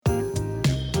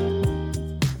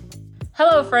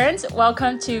Hello, friends.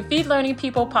 Welcome to Feed Learning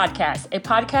People podcast, a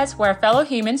podcast where fellow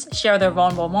humans share their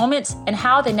vulnerable moments and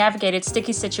how they navigated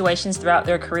sticky situations throughout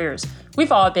their careers.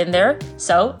 We've all been there,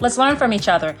 so let's learn from each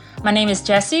other. My name is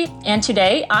Jessie, and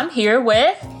today I'm here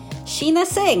with Sheena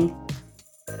Singh.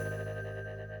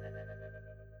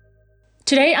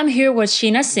 Today, I'm here with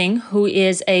Sheena Singh, who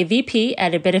is a VP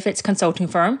at a benefits consulting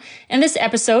firm. In this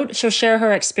episode, she'll share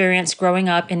her experience growing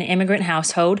up in an immigrant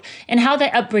household and how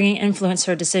that upbringing influenced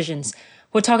her decisions.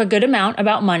 We'll talk a good amount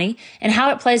about money and how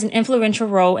it plays an influential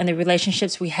role in the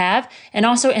relationships we have and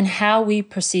also in how we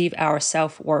perceive our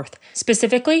self-worth.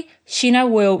 Specifically, Sheena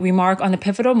will remark on the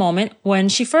pivotal moment when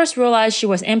she first realized she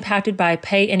was impacted by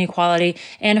pay inequality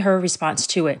and her response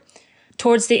to it.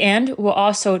 Towards the end, we'll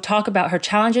also talk about her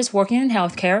challenges working in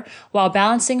healthcare while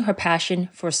balancing her passion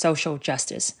for social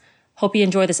justice. Hope you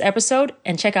enjoy this episode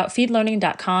and check out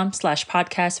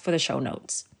feedlearning.com/podcast for the show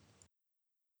notes.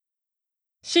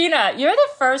 Sheena, you're the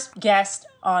first guest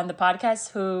on the podcast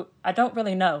who I don't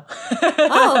really know.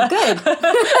 Oh, good.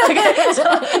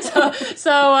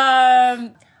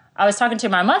 I was talking to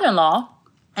my mother-in-law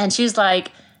and she's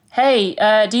like, hey,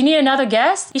 do you need another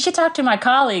guest? You should talk to my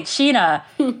colleague, Sheena.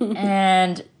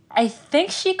 And I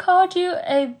think she called you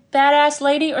a badass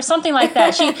lady or something like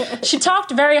that. She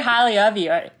talked very highly of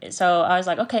you. So I was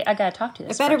like, okay, I got to talk to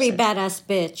this It better person. be badass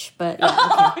bitch, but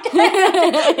yeah, okay.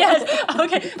 Yes,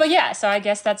 okay. But yeah, so I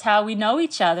guess that's how we know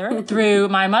each other, through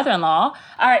my mother-in-law.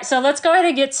 All right, so let's go ahead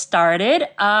and get started.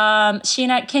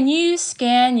 Sheena, can you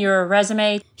scan your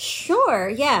resume? Sure,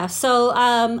 yeah. So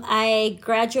I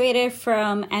graduated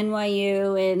from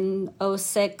NYU in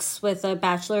 2006 with a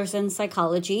bachelor's in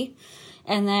psychology.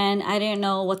 And then I didn't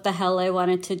know what the hell I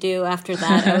wanted to do after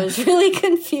that. I was really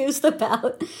confused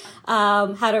about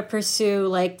how to pursue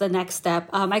like the next step.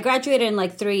 I graduated in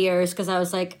like 3 years because I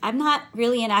was like, I'm not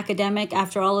really an academic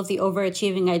after all of the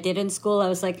overachieving I did in school. I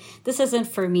was like, this isn't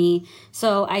for me.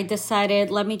 So I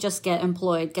decided, let me just get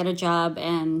employed, get a job,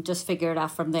 and just figure it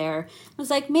out from there. I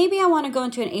was like, maybe I want to go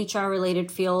into an HR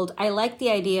related field. I like the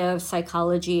idea of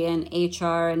psychology and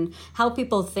HR and how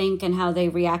people think and how they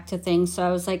react to things. So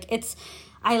I was like,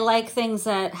 I like things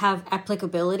that have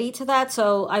applicability to that.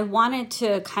 So I wanted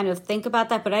to kind of think about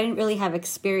that, but I didn't really have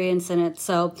experience in it.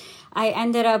 So I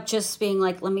ended up just being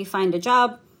like, let me find a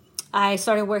job. I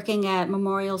started working at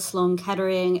Memorial Sloan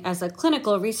Kettering as a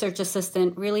clinical research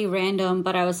assistant, really random,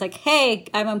 but I was like, hey,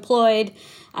 I'm employed.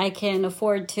 I can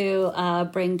afford to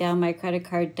bring down my credit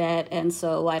card debt. And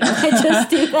so why don't I just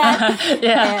do that?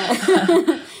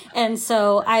 Yeah. And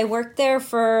so I worked there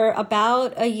for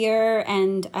about a year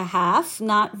and a half,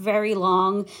 not very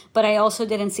long, but I also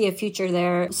didn't see a future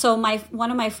there. So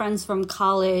one of my friends from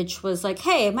college was like,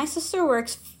 hey, my sister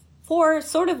works for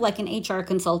sort of like an HR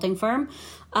consulting firm.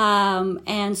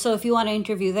 And so if you want to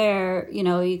interview there,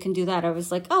 you can do that. I was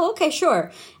like, oh, okay,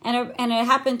 sure. And it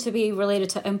happened to be related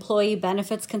to employee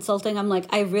benefits consulting. I'm like,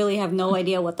 I really have no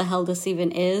idea what the hell this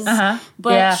even is,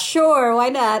 but sure, why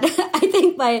not? I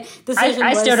think my decision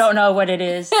I still don't know what it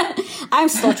is. I'm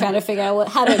still trying to figure out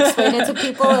how to explain it to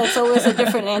people. It's always a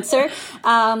different answer.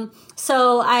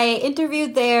 So I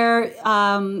interviewed there,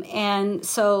 and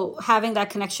so having that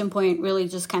connection point really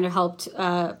just kind of helped,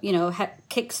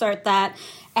 kickstart that.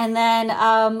 And then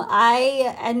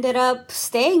I ended up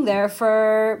staying there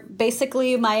for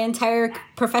basically my entire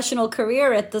professional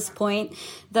career at this point.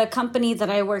 The company that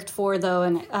I worked for, though,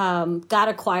 got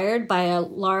acquired by a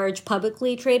large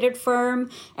publicly traded firm.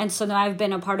 And so now I've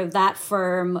been a part of that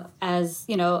firm as,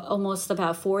 almost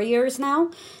about 4 years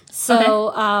now.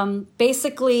 So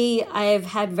basically, I've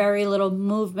had very little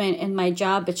movement in my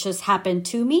job. It's just happened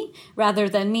to me rather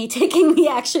than me taking the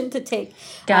action to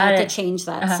change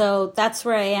that. So that's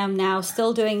where I am now,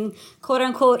 still doing quote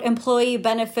unquote employee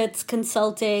benefits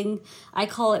consulting. I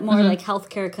call it more like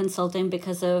healthcare consulting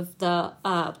because of the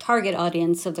target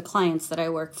audience of the clients that I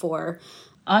work for.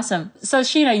 Awesome. So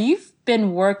Sheena, you've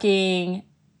been working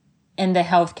in the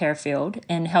healthcare field,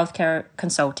 in healthcare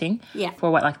consulting,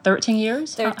 for what, like 13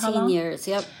 years? 13 years,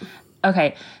 yep.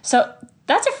 Okay, so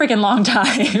that's a freaking long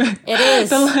time. It is.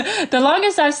 The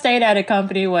longest I've stayed at a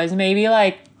company was maybe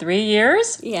like 3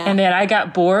 years. Yeah. And then I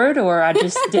got bored, or I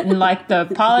just didn't like the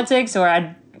politics, or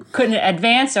I couldn't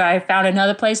advance, or I found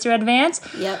another place to advance.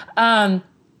 Yep.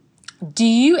 Do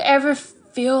you ever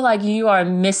feel like you are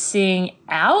missing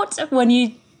out when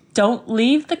you don't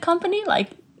leave the company?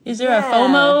 Like, is there a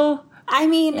FOMO? I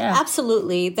mean,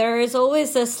 absolutely. There is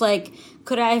always this like,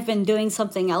 could I have been doing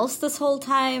something else this whole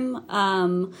time?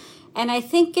 And I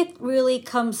think it really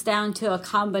comes down to a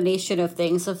combination of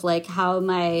things of like how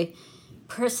my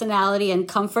personality and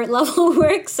comfort level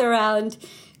works around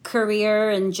career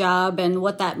and job and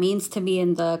what that means to me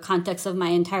in the context of my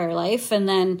entire life. And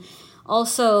then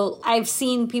also, I've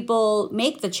seen people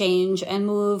make the change and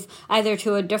move either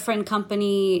to a different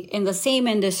company in the same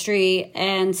industry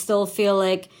and still feel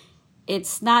like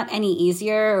it's not any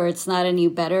easier or it's not any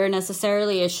better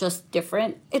necessarily. It's just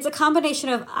different. It's a combination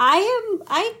of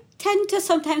I tend to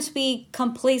sometimes be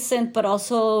complacent, but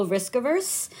also risk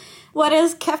averse. What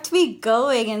has kept me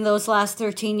going in those last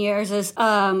 13 years is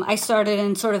I started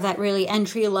in sort of that really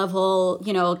entry level,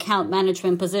 account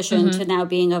management position to now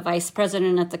being a vice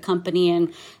president at the company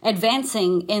and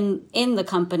advancing in the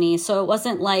company. So it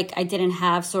wasn't like I didn't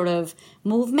have sort of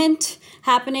movement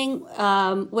happening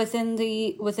within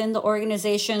the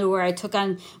organization where I took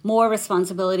on more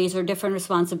responsibilities or different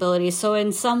responsibilities. So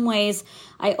in some ways,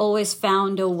 I always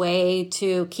found a way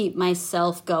to keep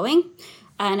myself going.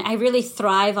 And I really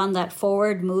thrive on that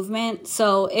forward movement.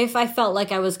 So if I felt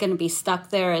like I was going to be stuck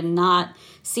there and not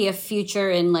see a future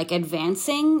in like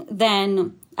advancing,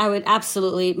 then I would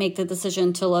absolutely make the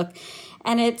decision to look.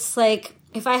 And it's like,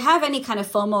 if I have any kind of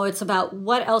FOMO, it's about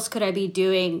what else could I be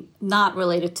doing not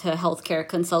related to healthcare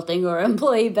consulting or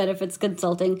employee benefits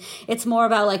consulting. It's more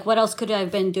about like, what else could I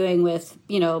have been doing with,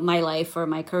 my life or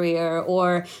my career,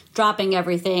 or dropping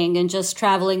everything and just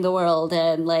traveling the world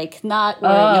and like not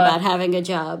worrying about having a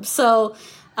job. So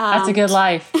that's a good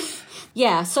life.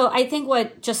 Yeah. So I think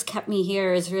what just kept me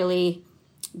here is really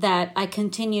that I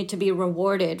continued to be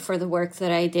rewarded for the work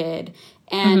that I did.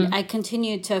 And I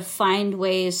continued to find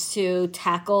ways to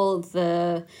tackle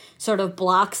the sort of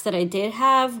blocks that I did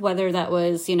have, whether that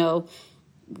was,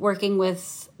 working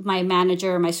with my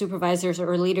manager, my supervisors,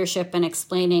 or leadership and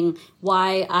explaining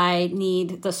why I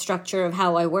need the structure of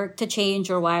how I work to change,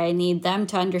 or why I need them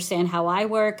to understand how I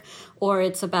work. Or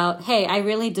it's about, hey, I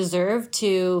really deserve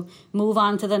to move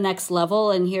on to the next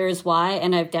level, and here's why,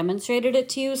 and I've demonstrated it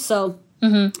to you. So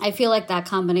I feel like that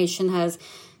combination has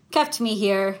kept me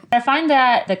here. I find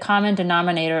that the common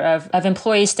denominator of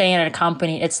employees staying at a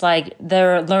company, it's like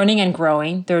they're learning and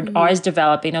growing. They're always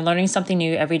developing. They're learning something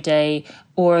new every day,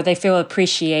 or they feel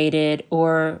appreciated,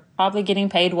 or probably getting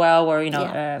paid well, or,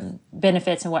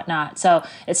 benefits and whatnot. So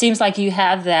it seems like you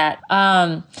have that.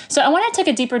 So I want to take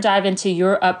a deeper dive into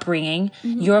your upbringing,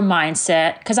 your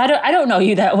mindset, because I don't know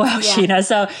you that well, Sheena.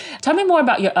 So tell me more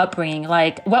about your upbringing.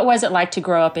 Like, what was it like to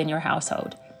grow up in your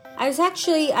household? I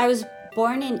was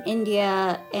born in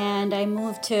India, and I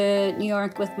moved to New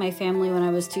York with my family when I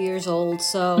was 2 years old.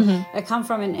 So I come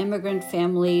from an immigrant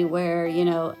family where,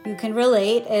 you can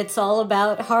relate. It's all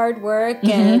about hard work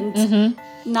and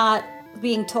not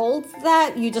being told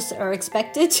that. You just are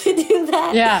expected to do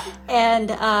that. Yeah. And,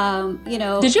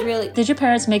 did your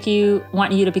parents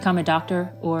want you to become a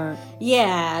doctor or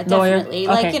yeah, lawyer? Definitely.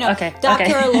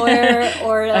 Doctor or lawyer,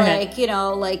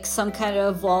 or like some kind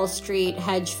of Wall Street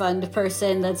hedge fund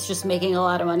person that's just making a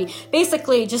lot of money.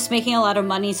 Basically just making a lot of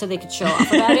money so they could show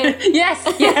off about it. Yes.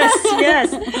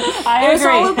 I agree. It was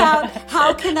all about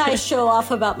how can I show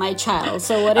off about my child?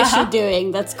 So what is she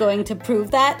doing that's going to prove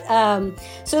that?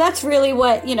 So that's really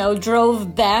what,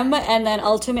 drove them, and then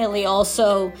ultimately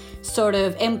also sort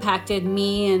of impacted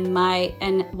me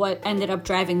and what ended up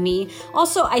driving me.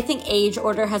 Also, I think age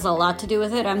order has a lot to do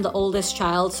with it. I'm the oldest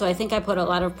child, so I think I put a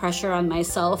lot of pressure on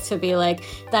myself to be like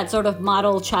that sort of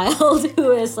model child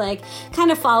who is like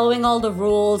kind of following all the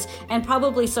rules, and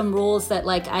probably some rules that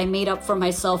like I made up for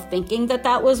myself thinking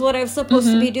that was what I was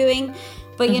supposed to be doing.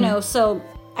 But, so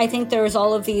I think there's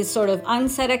all of these sort of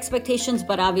unset expectations,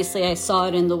 but obviously I saw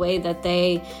it in the way that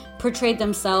they portrayed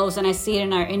themselves, and I see it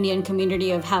in our Indian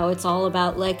community of how it's all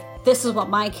about like, this is what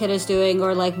my kid is doing,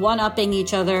 or like one-upping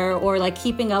each other, or like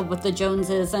keeping up with the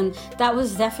Joneses. And that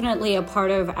was definitely a part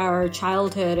of our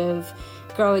childhood of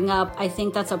growing up. I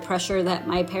think that's a pressure that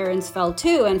my parents felt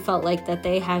too, and felt like that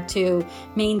they had to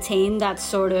maintain that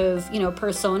sort of,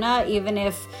 persona, even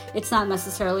if it's not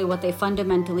necessarily what they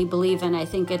fundamentally believe in. I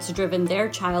think it's driven their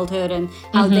childhood and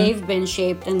how they've been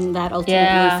shaped, and that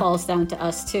ultimately falls down to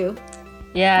us too.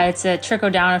 Yeah, it's a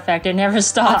trickle-down effect. It never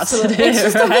stops. Absolutely. It's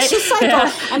just a vicious cycle.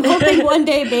 Yeah. I'm hoping one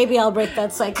day maybe I'll break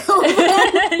that cycle.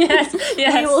 yes.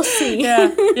 We will see.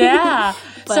 Yeah.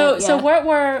 So what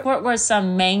were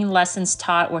some main lessons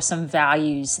taught, or some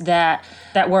values that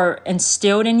were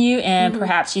instilled in you, and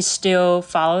perhaps you still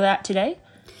follow that today?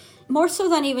 More so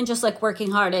than even just like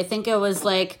working hard. I think it was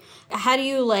like, how do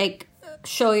you like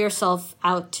show yourself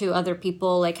out to other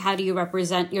people? Like, how do you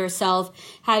represent yourself?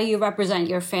 How do you represent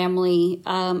your family?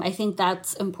 I think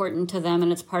that's important to them,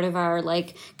 and it's part of our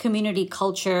like community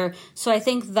culture. So I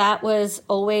think that was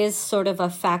always sort of a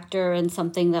factor and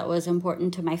something that was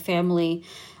important to my family.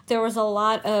 there was a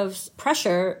lot of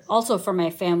pressure also for my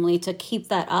family to keep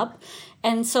that up.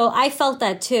 And so I felt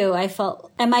that too. I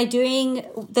felt, am I doing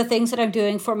the things that I'm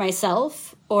doing for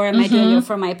myself? Or am I doing it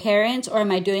for my parents? Or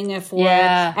am I doing it for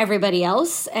everybody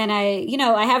else? And I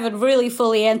haven't really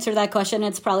fully answered that question.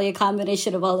 It's probably a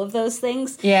combination of all of those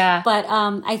things. Yeah. But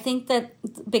I think that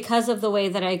because of the way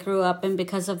that I grew up and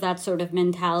because of that sort of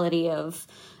mentality of,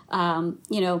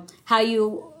 how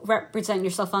you represent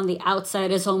yourself on the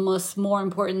outside is almost more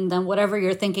important than whatever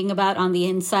you're thinking about on the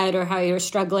inside or how you're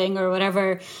struggling or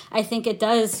whatever. I think it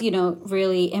does,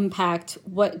 really impact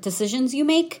what decisions you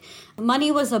make.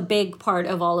 Money was a big part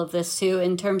of all of this too,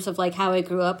 in terms of like how I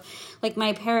grew up. Like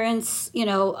my parents,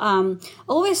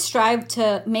 always strived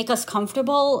to make us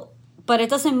comfortable, but it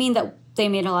doesn't mean that they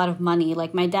made a lot of money.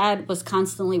 Like my dad was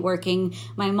constantly working.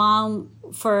 My mom,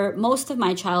 for most of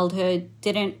my childhood,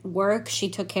 didn't work. She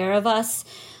took care of us.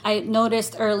 I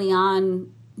noticed early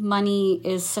on, money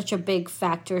is such a big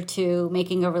factor to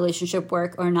making a relationship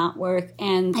work or not work.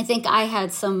 And I think I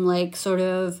had some like sort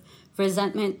of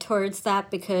resentment towards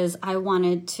that because I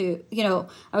wanted to,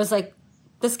 I was like,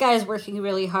 this guy is working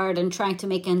really hard and trying to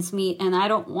make ends meet, and I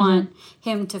don't want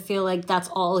him to feel like that's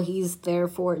all he's there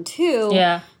for too.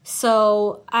 Yeah.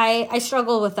 So I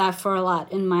struggle with that for a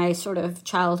lot in my sort of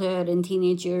childhood and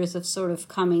teenage years of sort of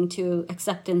coming to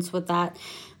acceptance with that.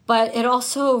 But it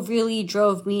also really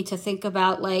drove me to think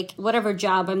about like whatever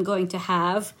job I'm going to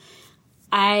have,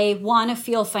 I want to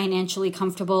feel financially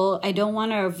comfortable. I don't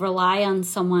want to rely on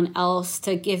someone else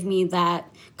to give me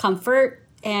that comfort.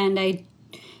 And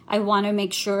I want to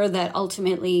make sure that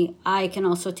ultimately I can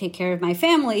also take care of my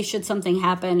family should something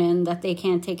happen and that they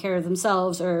can't take care of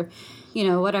themselves or,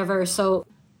 whatever. So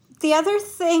the other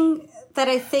thing that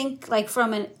I think like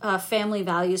from a family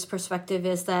values perspective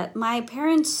is that my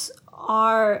parents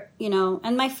are,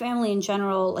 and my family in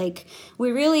general, like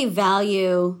we really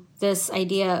value this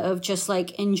idea of just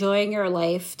like enjoying your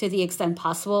life to the extent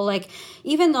possible. Like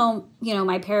even though,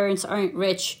 my parents aren't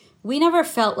rich, we never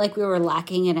felt like we were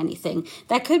lacking in anything.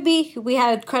 That could be, we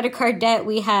had credit card debt.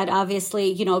 We had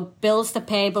obviously, bills to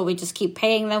pay, but we just keep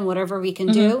paying them, whatever we can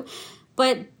do.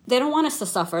 But they don't want us to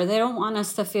suffer. They don't want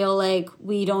us to feel like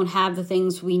we don't have the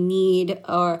things we need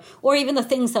or even the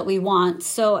things that we want.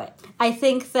 So I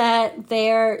think that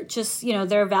they're just,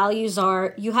 their values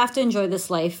are, you have to enjoy this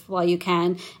life while you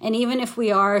can. And even if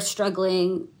we are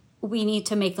struggling, we need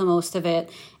to make the most of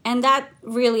it. And that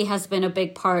really has been a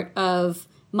big part of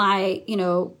my,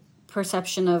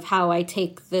 perception of how I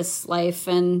take this life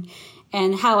and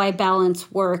how I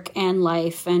balance work and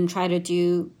life and try to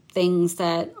do things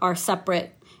that are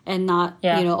separate and not,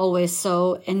 always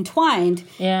so entwined.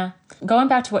 Yeah. Going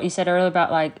back to what you said earlier about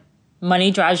like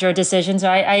money drives your decisions.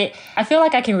 I feel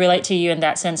like I can relate to you in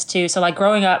that sense too. So like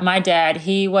growing up, my dad,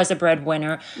 he was a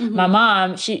breadwinner. My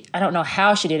mom, I don't know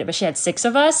how she did it, but she had 6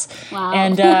 of us. Wow.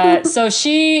 And so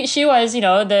she was,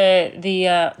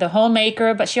 the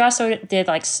homemaker, but she also did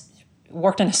like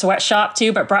worked in a sweatshop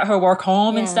too, but brought her work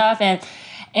home and stuff.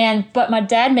 But my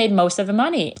dad made most of the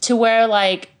money to where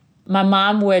like my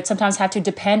mom would sometimes have to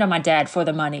depend on my dad for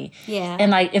the money. Yeah.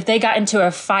 And like if they got into a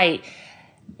fight,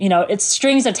 it's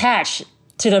strings attached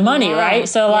to the money, right?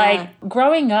 So like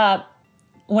growing up,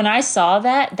 when I saw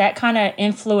that kind of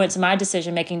influenced my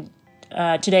decision making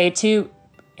today too.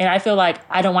 And I feel like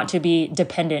I don't want to be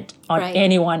dependent on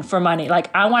anyone for money. Like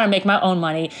I want to make my own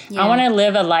money. I want to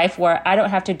live a life where I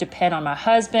don't have to depend on my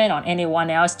husband, on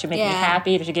anyone else to make me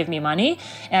happy, to give me money.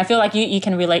 And I feel like you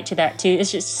can relate to that too.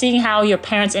 It's just seeing how your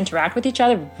parents interact with each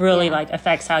other really like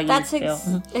affects how you feel.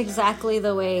 That's exactly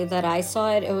the way that I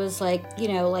saw it. It was like,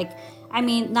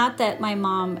 not that my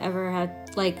mom ever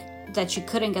had like that she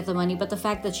couldn't get the money, but the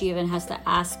fact that she even has to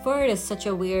ask for it is such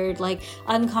a weird, like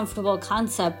uncomfortable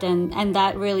concept. And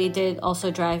that really did also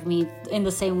drive me in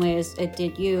the same way as it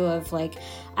did you of like,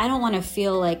 I don't want to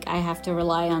feel like I have to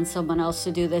rely on someone else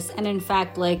to do this. And in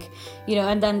fact, like,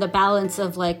 and then the balance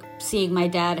of like seeing my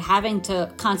dad having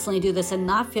to constantly do this and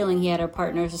not feeling he had a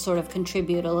partner to sort of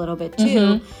contribute a little bit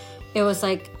too. It was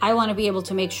like, I want to be able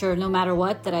to make sure no matter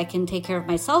what, that I can take care of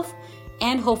myself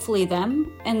and hopefully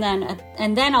them, and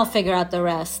then I'll figure out the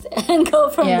rest and go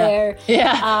from there.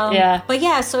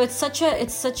 But so it's such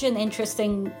an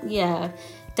interesting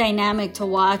dynamic to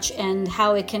watch, and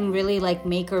how it can really like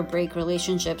make or break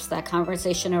relationships. That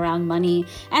conversation around money,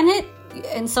 and it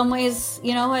in some ways,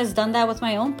 has done that with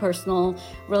my own personal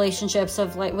relationships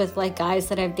of like with like guys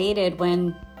that I've dated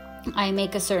when I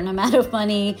make a certain amount of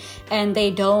money and they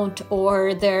don't,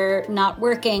 or they're not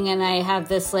working, and I have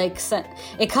this like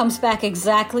it comes back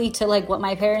exactly to like what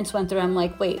my parents went through. I'm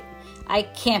like, wait, I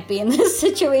can't be in this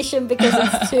situation because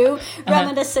it's too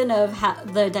reminiscent of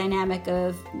the dynamic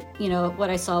of, what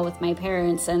I saw with my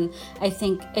parents. And I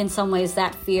think in some ways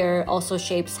that fear also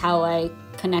shapes how I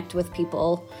connect with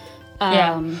people.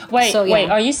 Wait,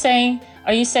 are you saying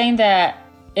that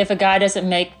if a guy doesn't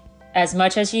make as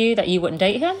much as you, that you wouldn't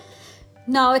date him?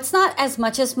 No, it's not as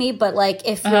much as me, but like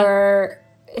if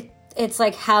it's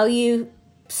like how you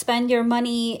spend your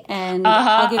money. And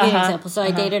I'll give you an example. So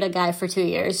I dated a guy for 2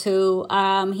 years who,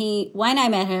 when I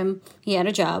met him, he had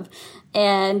a job.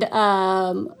 And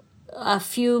a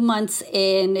few months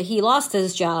in, he lost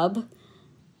his job,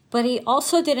 but he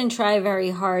also didn't try very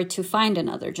hard to find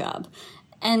another job.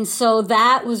 And so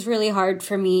that was really hard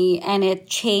for me, and it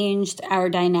changed our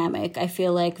dynamic, I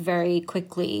feel like, very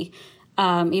quickly.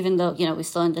 Even though, we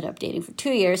still ended up dating for 2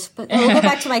 years, but we'll go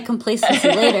back to my complacency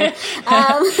later.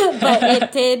 But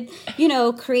it did,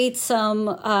 create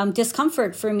some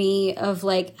discomfort for me of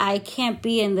like, I can't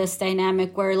be in this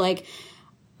dynamic where like,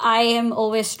 I am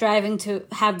always striving to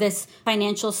have this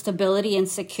financial stability and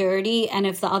security. And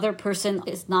if the other person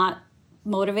is not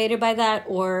motivated by that,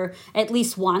 or at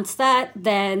least wants that,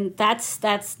 then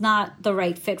that's not the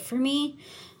right fit for me.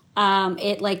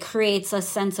 It like creates a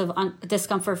sense of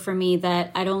discomfort for me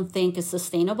that I don't think is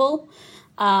sustainable.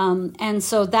 And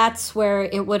so that's where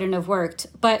it wouldn't have worked.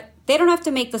 But they don't have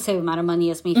to make the same amount of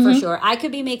money as me, for sure. I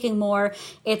could be making more.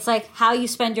 It's like how you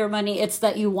spend your money. It's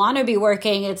that you want to be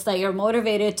working. It's that you're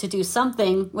motivated to do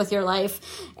something with your life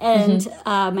and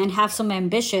have some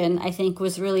ambition, I think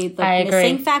was really the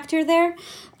missing factor there.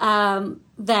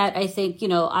 That I think,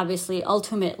 obviously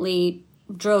ultimately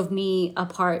drove me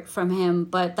apart from him,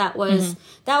 but that was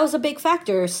a big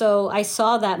factor. So I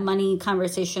saw that money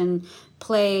conversation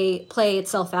play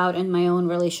itself out in my own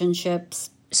relationships.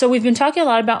 So we've been talking a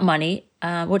lot about money,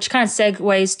 which kind of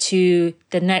segues to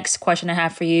the next question I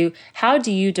have for you. How do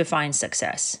you define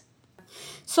success?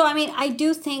 So, I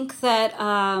do think that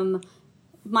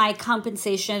my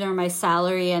compensation or my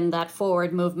salary and that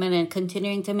forward movement and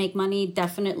continuing to make money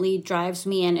definitely drives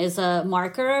me and is a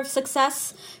marker of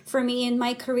success for me in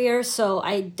my career. So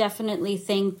I definitely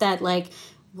think that like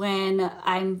when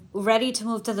I'm ready to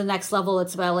move to the next level,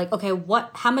 it's about like, okay,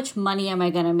 how much money am I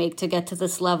going to make to get to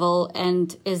this level?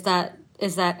 And is that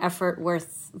effort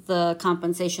worth the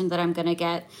compensation that I'm going to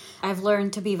get? I've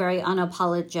learned to be very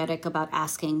unapologetic about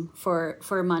asking for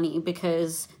money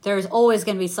because there's always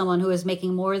going to be someone who is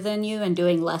making more than you and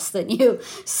doing less than you.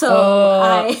 So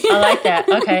I like that.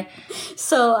 Okay.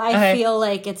 So I feel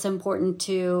like it's important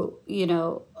to,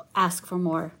 ask for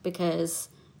more because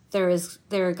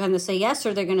they're going to say yes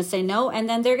or they're going to say no. And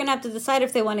then they're going to have to decide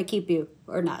if they want to keep you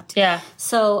or not. Yeah.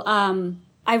 So,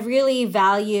 I really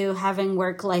value having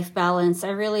work-life balance. I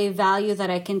really value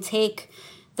that I can take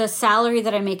the salary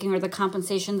that I'm making or the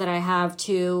compensation that I have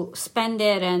to spend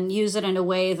it and use it in a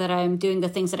way that I'm doing the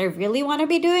things that I really want to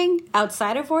be doing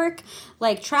outside of work,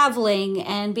 like traveling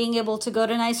and being able to go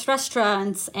to nice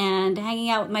restaurants and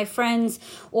hanging out with my friends,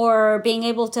 or being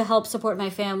able to help support my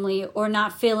family, or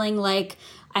not feeling like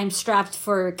I'm strapped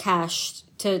for cash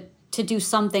to do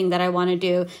something that I want to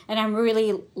do. And I'm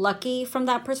really lucky from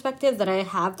that perspective that I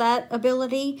have that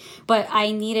ability, but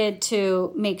I needed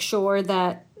to make sure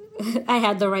that I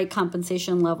had the right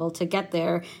compensation level to get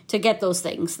there, to get those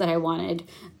things that I wanted.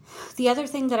 The other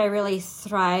thing that I really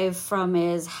thrive from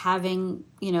is having,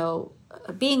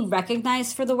 being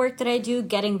recognized for the work that I do,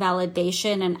 getting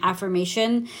validation and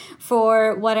affirmation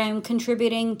for what I'm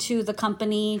contributing to the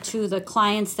company, to the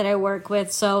clients that I work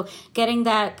with. So getting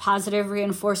that positive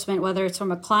reinforcement, whether it's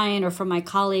from a client or from my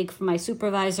colleague, from my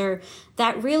supervisor,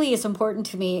 that really is important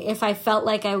to me. If I felt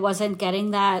like I wasn't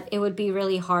getting that, it would be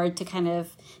really hard to kind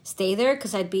of stay there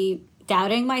because I'd be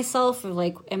doubting myself of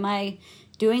like, am I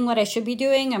doing what I should be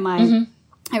doing?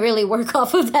 I really work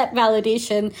off of that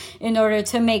validation in order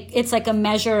to it's like a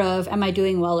measure of, am I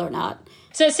doing well or not?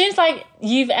 So it seems like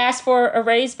you've asked for a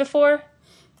raise before?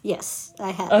 Yes,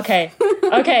 I have. Okay.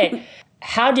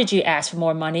 How did you ask for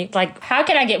more money? Like, how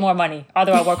can I get more money?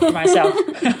 Although I work for myself.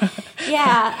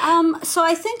 So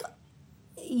I think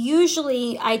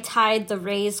usually I tied the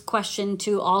raise question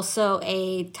to also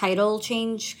a title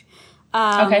change.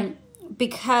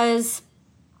 Because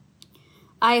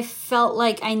I felt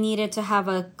like I needed to have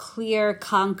a clear,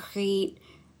 concrete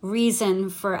reason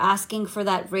for asking for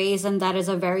that raise. And that is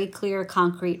a very clear,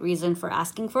 concrete reason for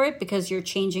asking for it because you're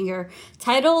changing your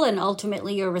title and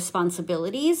ultimately your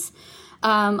responsibilities.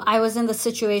 I was in the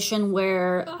situation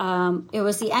where it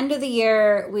was the end of the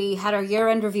year. We had our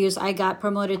year-end reviews. I got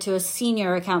promoted to a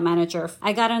senior account manager.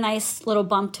 I got a nice little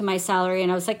bump to my salary,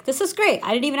 and I was like, this is great.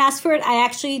 I didn't even ask for it. I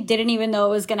actually didn't even know it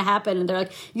was going to happen. And they're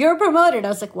like, you're promoted. I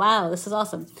was like, wow, this is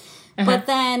awesome. But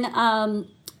then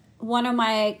one of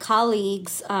my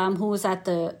colleagues who was at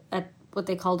what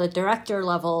they call the director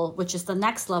level, which is the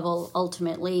next level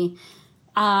ultimately,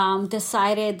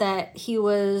 decided that he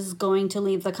was going to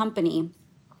leave the company.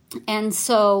 And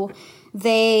so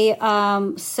they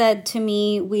said to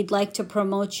me, we'd like to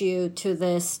promote you to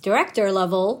this director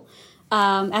level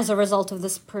as a result of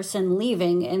this person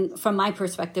leaving. And from my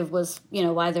perspective was,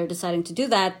 why they're deciding to do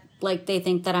that. Like they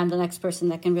think that I'm the next person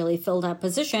that can really fill that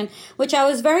position, which I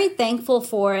was very thankful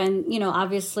for. And,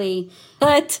 obviously,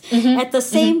 but at the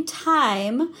same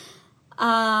time,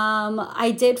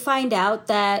 I did find out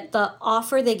that the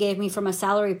offer they gave me from a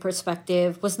salary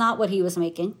perspective was not what he was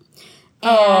making.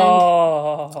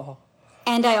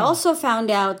 And I also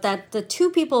found out that the two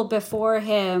people before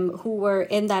him who were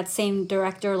in that same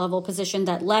director level position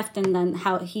that left and then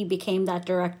how he became that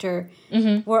director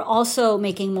were also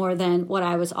making more than what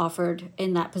I was offered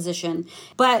in that position.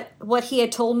 But what he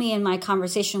had told me in my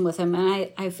conversation with him, and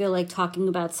I feel like talking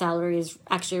about salary is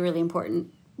actually really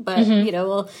important. But,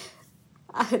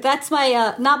 that's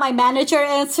my not my manager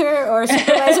answer or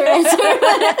supervisor answer,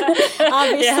 but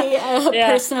obviously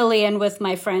personally and with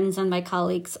my friends and my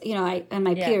colleagues, and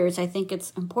my peers, I think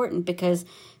it's important because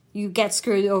you get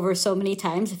screwed over so many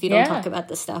times if you don't talk about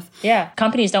this stuff. Yeah,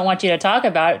 companies don't want you to talk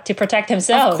about it to protect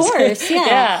themselves. Of course,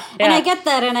 yeah. And I get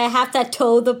that, and I have that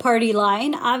toe the party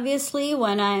line, obviously,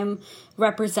 when I'm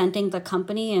representing the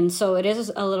company, and so it is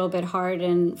a little bit hard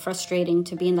and frustrating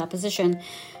to be in that position.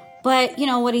 But,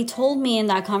 what he told me in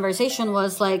that conversation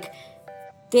was like,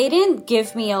 they didn't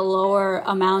give me a lower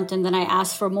amount and then I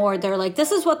asked for more. They're like,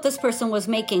 this is what this person was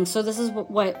making, so this is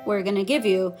what we're going to give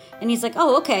you. And he's like,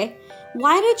 oh, okay.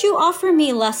 Why did you offer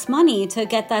me less money to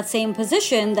get that same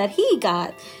position that he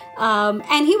got?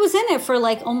 And he was in it for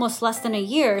like almost less than a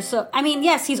year. So, I mean,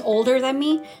 yes, he's older than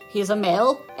me. He's a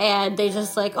male. And they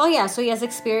just like, oh, yeah, so he has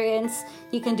experience.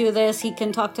 He can do this. He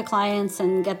can talk to clients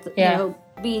and get,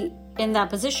 be in that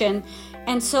position.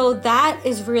 And so that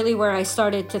is really where I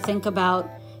started to think about,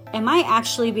 am I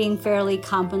actually being fairly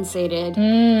compensated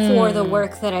for the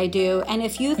work that I do? And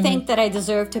if you think that I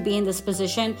deserve to be in this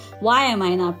position, why am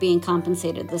I not being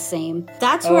compensated the same?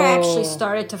 That's where I actually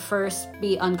started to first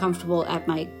be uncomfortable at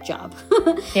my job.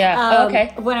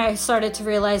 When I started to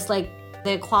realize like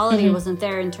the equality wasn't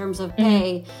there in terms of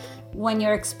pay. When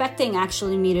you're expecting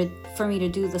actually for me to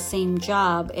do the same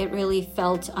job, it really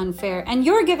felt unfair. And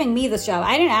you're giving me this job.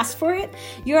 I didn't ask for it.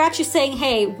 You're actually saying,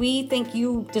 hey, we think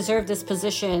you deserve this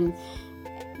position,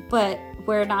 but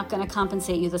we're not going to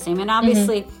compensate you the same. And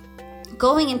obviously,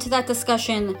 going into that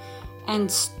discussion and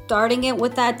starting it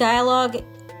with that dialogue,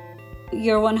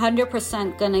 you're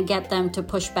 100% going to get them to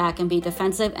push back and be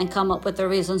defensive and come up with the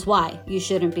reasons why you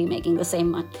shouldn't be making the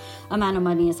same amount of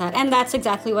money as that. And that's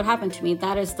exactly what happened to me.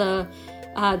 That is the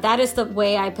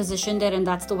way I positioned it, and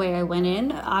that's the way I went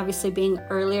in, obviously being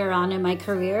earlier on in my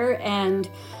career. And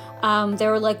they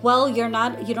were like, well, you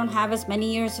don't have as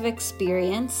many years of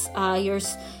experience.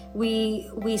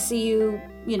 We see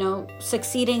you,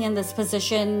 succeeding in this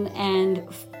position and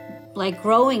like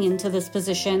growing into this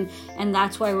position, and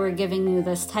that's why we're giving you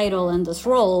this title and this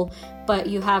role, but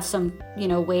you have some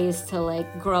ways to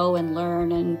like grow and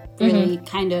learn and really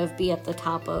kind of be at the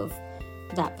top of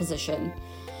that position.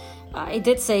 I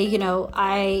did say,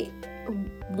 I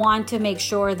want to make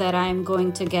sure that I'm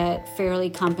going to get fairly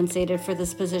compensated for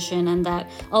this position, and that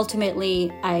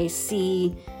ultimately I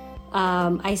see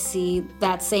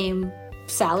that same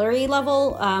salary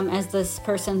level as this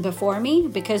person before me,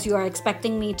 because you are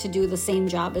expecting me to do the same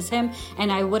job as him,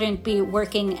 and I wouldn't be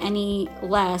working any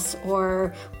less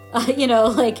or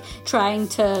like trying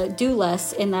to do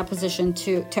less in that position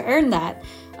to earn that,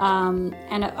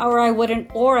 or I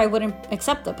wouldn't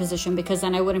accept the position, because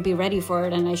then I wouldn't be ready for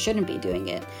it and I shouldn't be doing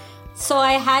it. So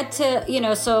I had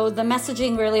to, so the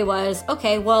messaging really was,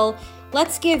 okay, well,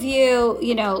 let's give you,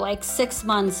 like 6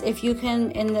 months. If you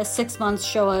can, in the 6 months,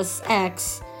 show us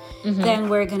X, then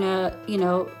we're going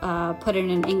to, put in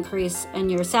an increase in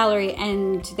your salary.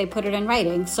 And they put it in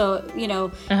writing. So,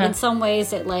 in some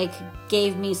ways it like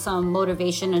gave me some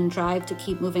motivation and drive to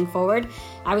keep moving forward.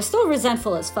 I was still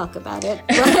resentful as fuck about it.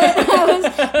 Because,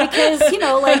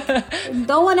 like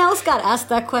no one else got asked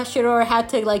that question or had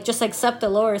to like just accept a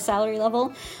lower salary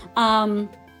level. And,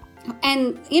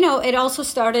 it also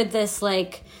started this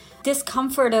like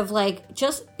discomfort of like,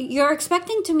 just you're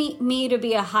expecting me to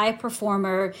be a high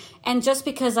performer, and just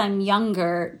because I'm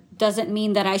younger doesn't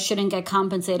mean that I shouldn't get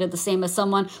compensated the same as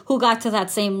someone who got to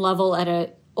that same level at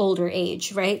a older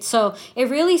age, right? So it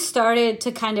really started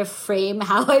to kind of frame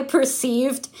how I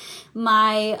perceived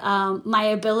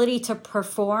my ability to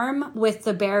perform with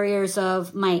the barriers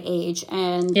of my age,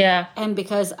 and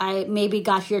because I maybe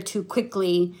got here too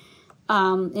quickly,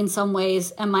 in some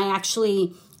ways, am I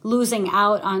actually losing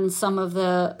out on some of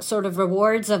the sort of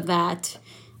rewards of that,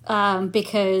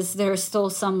 because there's still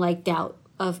some like doubt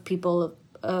of people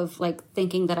of like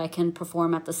thinking that I can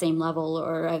perform at the same level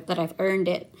or that I've earned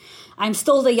it. I'm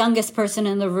still the youngest person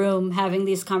in the room having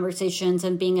these conversations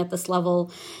and being at this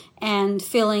level and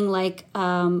feeling like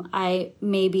I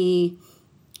maybe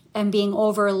am being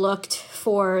overlooked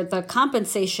for the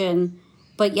compensation,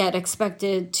 but yet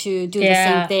expected to do the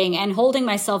same thing, and holding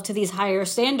myself to these higher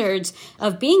standards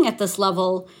of being at this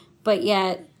level, but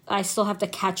yet I still have to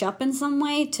catch up in some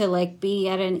way to like be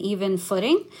at an even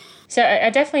footing. So I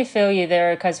definitely feel you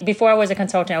there, because before I was a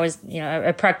consultant, I was,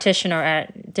 a practitioner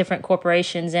at different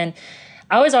corporations, and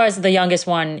I was always the youngest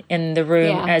one in the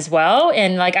room as well.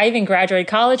 And like I even graduated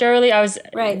college early. I was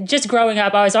just growing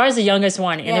up. I was always the youngest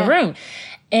one in the room.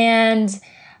 And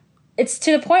it's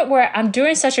to the point where I'm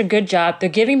doing such a good job. They're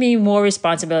giving me more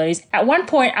responsibilities. At one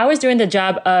point, I was doing the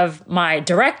job of my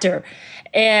director,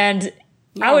 and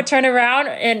I would turn around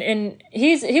and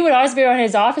he would always be around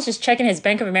his office just checking his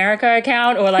Bank of America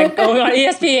account or like going on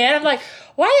ESPN. I'm like,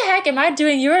 why the heck am I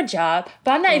doing your job,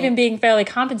 but I'm not even being fairly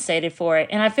compensated for it?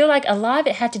 And I feel like a lot of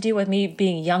it had to do with me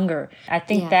being younger. I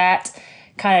think that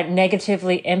kind of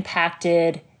negatively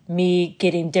impacted me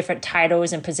getting different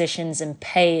titles and positions and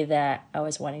pay that I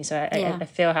was wanting. So I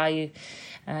feel how you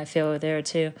feel there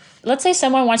too. Let's say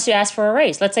someone wants to ask for a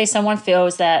raise. Let's say someone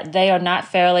feels that they are not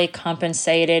fairly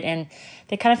compensated and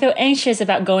they kind of feel anxious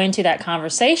about going to that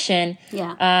conversation.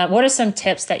 What are some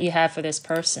tips that you have for this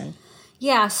person?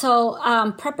 Yeah,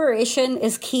 so preparation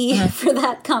is key for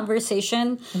that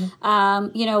conversation.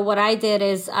 What I did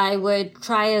is I would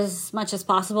try as much as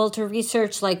possible to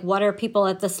research, like, what are people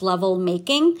at this level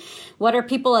making? What are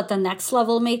people at the next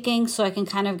level making? So I can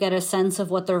kind of get a sense of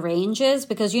what the range is.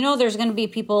 Because, there's going to be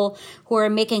people who are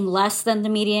making less than the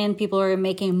median, people who are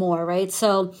making more, right?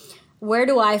 So where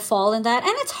do I fall in that?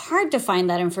 And it's hard to find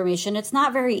that information. It's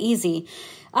not very easy.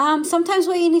 Sometimes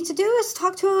what you need to do is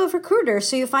talk to a recruiter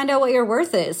so you find out what your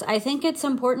worth is. I think it's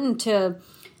important to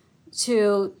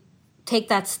take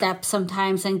that step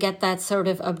sometimes and get that sort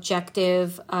of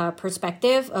objective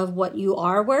perspective of what you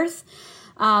are worth,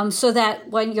 so that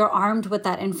when you're armed with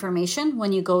that information,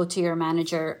 when you go to your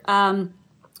manager, and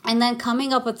then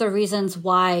coming up with the reasons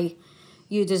why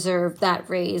you deserve that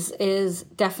raise is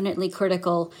definitely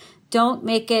critical. Don't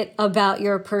make it about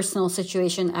your personal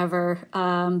situation ever.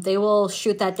 They will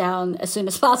shoot that down as soon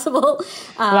as possible.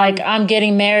 Like, I'm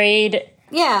getting married.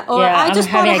 Yeah, or I just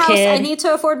bought a house. I need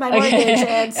to afford my mortgage,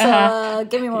 and so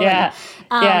give me more money.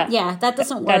 That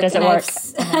doesn't work. That doesn't work.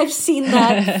 I've seen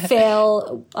that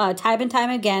fail time and time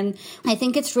again. I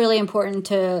think it's really important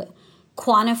to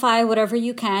quantify whatever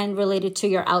you can related to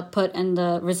your output and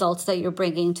the results that you're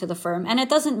bringing to the firm. And it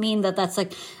doesn't mean that that's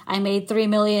like, I made $3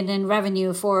 million in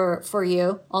revenue for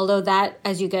you, although that,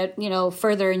 as you get,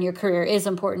 further in your career, is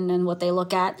important in what they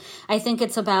look at. I think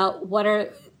it's about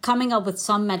coming up with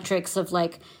some metrics of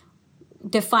like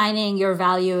defining your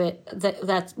value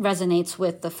that resonates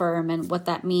with the firm and what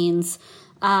that means.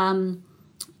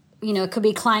 It could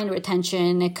be client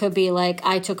retention. It could be like,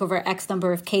 I took over X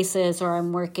number of cases, or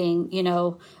I'm working,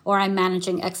 or I'm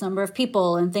managing X number of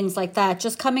people and things like that.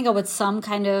 Just coming up with some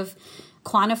kind of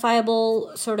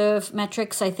quantifiable sort of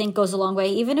metrics, I think, goes a long way.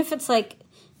 Even if it's like,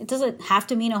 it doesn't have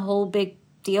to mean a whole big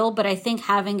deal, but I think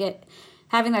having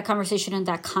that conversation in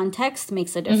that context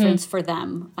makes a difference for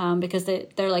them, because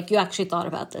they're like, you actually thought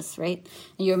about this, right?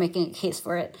 And you're making a case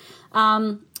for it.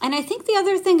 And I think the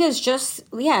other thing is just,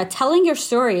 telling your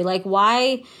story. Like,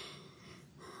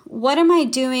 what am I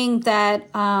doing that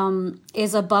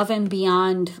is above and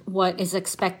beyond what is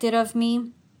expected of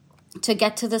me to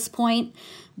get to this point?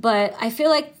 But I feel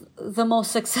like the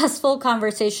most successful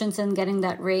conversations in getting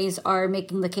that raise are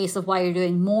making the case of why you're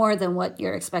doing more than what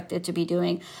you're expected to be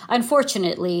doing,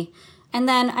 unfortunately. And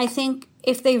then I think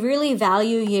if they really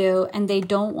value you and they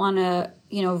don't want to,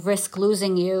 risk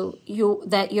losing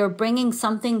that you're bringing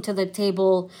something to the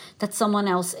table that someone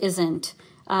else isn't,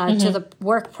 to the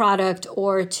work product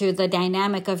or to the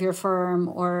dynamic of your firm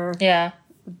or,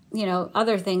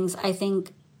 other things, I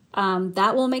think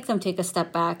that will make them take a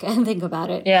step back and think about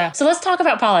it. Yeah. So let's talk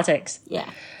about politics. Yeah.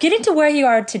 Getting to where you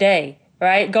are today,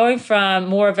 right? Going from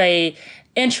more of a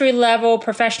entry level,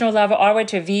 professional level, all the way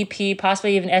to VP,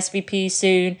 possibly even SVP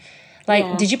soon.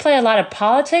 Did you play a lot of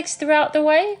politics throughout the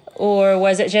way? Or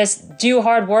was it just do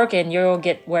hard work and you'll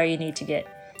get where you need to get?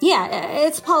 Yeah,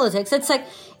 it's politics. It's like,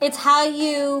 it's how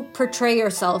you portray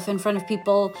yourself in front of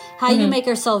people, how you make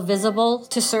yourself visible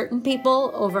to certain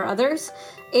people over others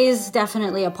is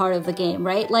definitely a part of the game,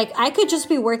 right? Like, I could just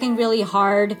be working really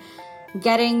hard,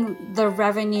 getting the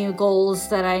revenue goals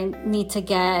that I need to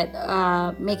get,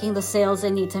 making the sales I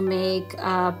need to make,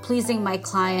 pleasing my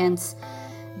clients.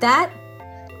 That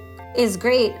is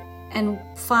great and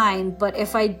fine, but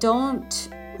if I don't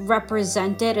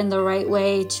represent it in the right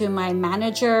way to my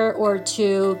manager or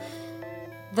to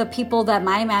the people that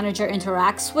my manager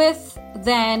interacts with,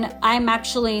 then I'm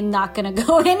actually not going to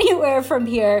go anywhere from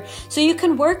here. So you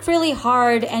can work really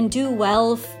hard and do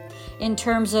well in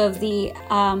terms of the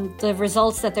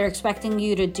results that they're expecting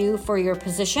you to do for your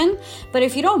position. But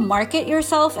if you don't market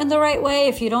yourself in the right way,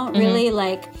 if you don't really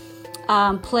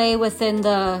play within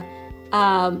the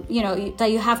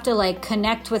that you have to like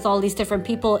connect with all these different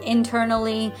people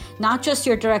internally, not just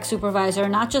your direct supervisor,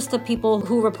 not just the people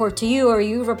who report to you or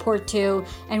you report to,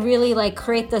 and really like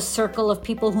create this circle of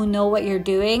people who know what you're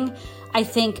doing, I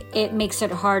think it makes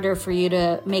it harder for you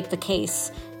to make the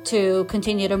case to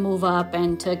continue to move up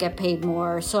and to get paid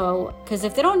more. So, because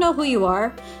if they don't know who you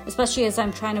are, especially as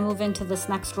I'm trying to move into this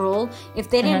next role, if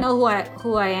they didn't know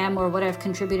who I am or what I've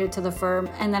contributed to the firm,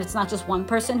 and that it's not just one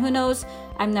person who knows,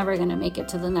 I'm never going to make it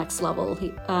to the next level.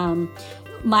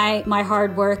 My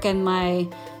hard work and my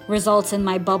results in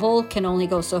my bubble can only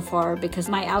go so far because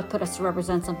my output has to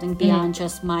represent something beyond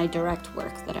just my direct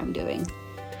work that I'm doing.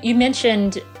 You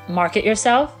mentioned market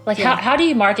yourself. Like, how do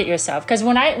you market yourself? Because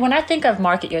when I think of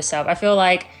market yourself, I feel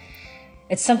like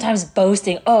it's sometimes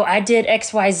boasting. Oh, I did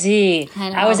XYZ.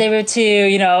 I was able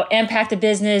to, impact the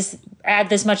business, add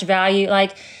this much value.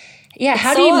 Like, yeah,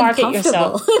 how do you market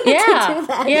yourself?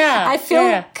 Yeah. I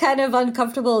feel kind of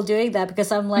uncomfortable doing that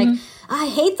because I'm like, I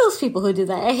hate those people who do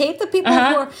that. I hate the people who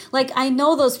are like, I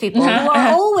know those people who are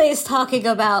always talking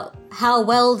about how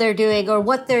well they're doing or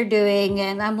what they're doing.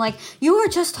 And I'm like, you are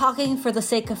just talking for the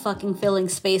sake of fucking filling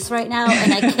space right now.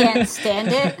 And I can't stand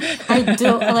it. I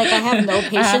have no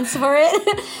patience for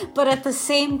it. But at the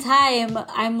same time,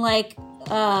 I'm like,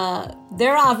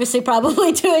 they're obviously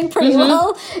probably doing pretty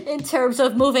well in terms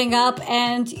of moving up,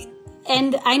 and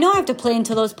I know I have to play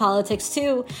into those politics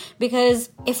too, because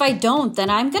if I don't, then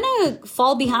I'm gonna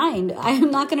fall behind.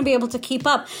 I'm not gonna be able to keep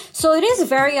up. So it is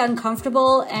very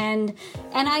uncomfortable, and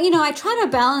I try to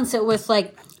balance it with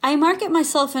like, I market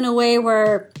myself in a way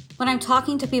where when I'm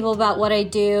talking to people about what I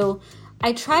do,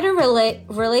 I try to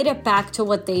relate it back to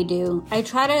what they do. I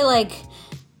try to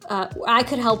I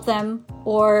could help them,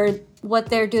 or what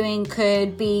they're doing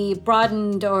could be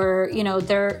broadened, or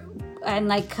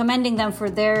commending them for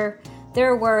their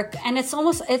work. And it's a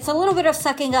little bit of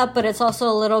sucking up, but it's also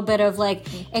a little bit of like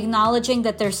acknowledging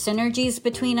that there's synergies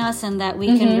between us and that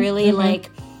we can really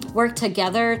like work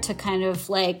together to kind of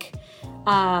like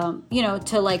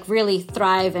to like really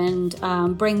thrive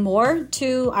and bring more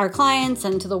to our clients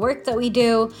and to the work that we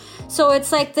do. So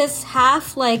it's like this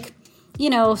half like,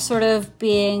 sort of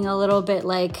being a little bit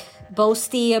like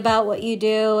boasty about what you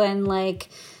do, and like,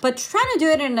 but trying to do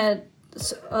it in a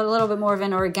little bit more of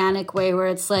an organic way where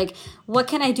it's like, what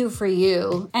can I do for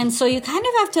you? And so you kind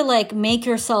of have to like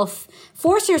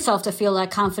force yourself to feel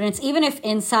that confidence, even if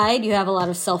inside you have a lot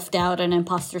of self-doubt and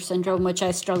imposter syndrome, which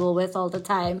I struggle with all the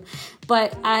time.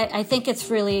 But I think it's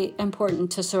really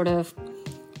important to sort of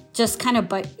just kind of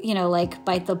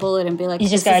bite the bullet and be like,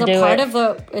 this is a part of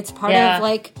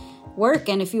like work,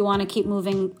 and if you want to keep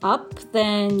moving up,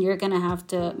 then you're going to have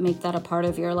to make that a part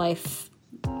of your life.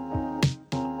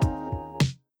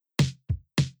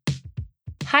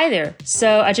 Hi there.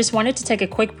 So I just wanted to take a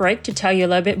quick break to tell you a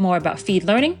little bit more about Feed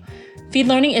Learning. Feed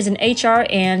Learning is an HR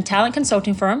and talent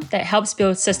consulting firm that helps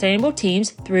build sustainable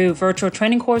teams through virtual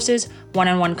training courses,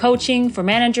 one-on-one coaching for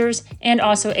managers, and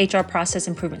also HR process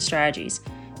improvement strategies.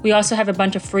 We also have a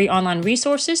bunch of free online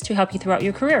resources to help you throughout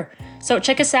your career. So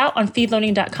check us out on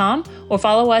feedlearning.com or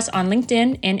follow us on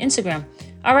LinkedIn and Instagram.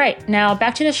 All right, now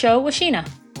back to the show with Sheena.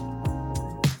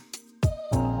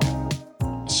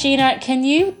 Sheena, can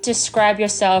you describe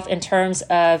yourself in terms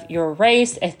of your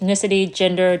race, ethnicity,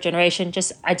 gender, generation?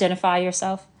 Just identify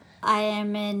yourself. I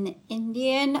am an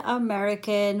Indian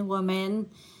American woman,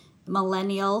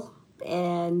 millennial,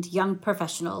 and young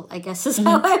professional, I guess is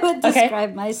how I would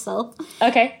describe myself.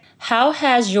 Okay. How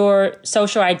has your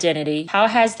social identity, how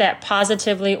has that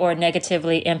positively or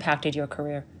negatively impacted your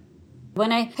career?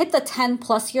 When I hit the 10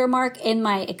 plus year mark in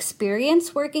my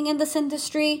experience working in this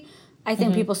industry, I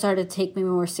think people started to take me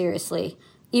more seriously,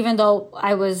 even though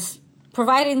I was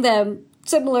providing them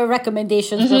similar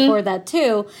recommendations before that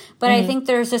too. But I think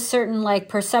there's a certain like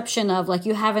perception of like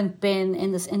you haven't been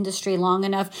in this industry long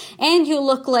enough and you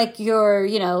look like you're,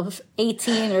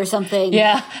 18 or something.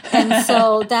 Yeah. And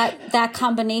so that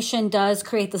combination does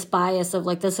create this bias of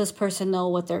like, does this person know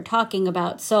what they're talking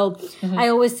about? So I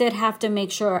always did have to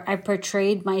make sure I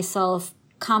portrayed myself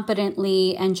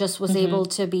competently and just was able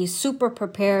to be super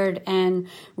prepared and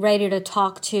ready to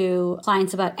talk to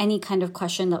clients about any kind of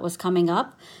question that was coming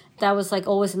up. That was like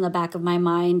always in the back of my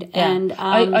mind. Yeah. And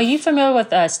are you familiar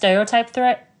with stereotype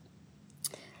threat?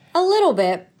 A little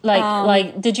bit.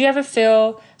 Like, did you ever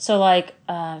feel so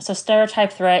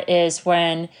stereotype threat is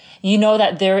when you know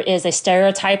that there is a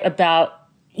stereotype about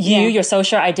you, your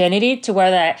social identity, to where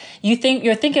that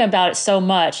you're thinking about it so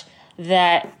much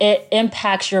that it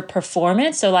impacts your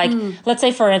performance. So like, let's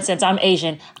say for instance, I'm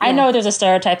Asian. I know there's a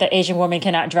stereotype that Asian women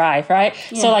cannot drive, right?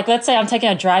 Yeah. So like, let's say I'm taking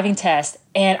a driving test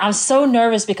and I'm so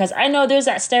nervous because I know there's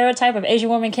that stereotype of Asian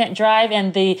women can't drive,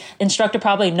 and the instructor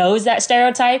probably knows that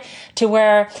stereotype, to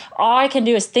where all I can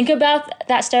do is think about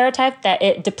that stereotype, that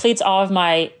it depletes all of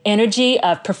my energy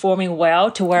of performing well,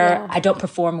 to where I don't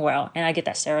perform well and I get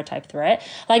that stereotype threat.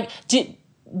 Like,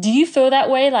 do you feel that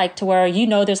way? Like, to where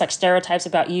there's like stereotypes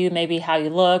about you, maybe how you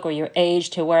look or your age,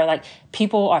 to where like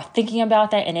people are thinking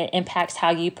about that and it impacts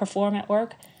how you perform at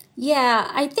work? Yeah,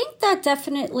 I think that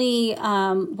definitely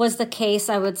was the case,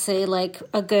 I would say, like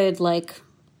a good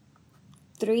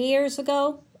 3 years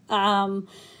ago.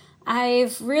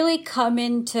 I've really come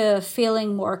into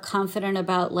feeling more confident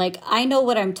about, like, I know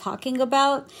what I'm talking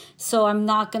about, so I'm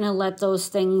not going to let those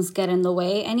things get in the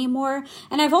way anymore.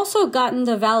 And I've also gotten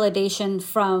the validation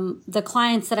from the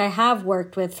clients that I have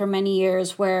worked with for many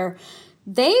years, where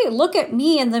they look at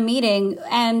me in the meeting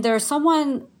and there's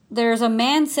a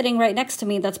man sitting right next to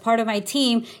me that's part of my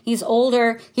team. He's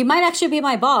older. He might actually be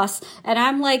my boss. And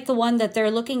I'm like the one that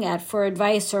they're looking at for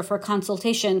advice or for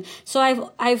consultation. So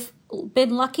I've been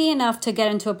lucky enough to get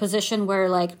into a position where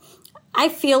like I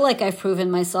feel like I've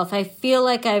proven myself. I feel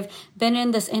like I've been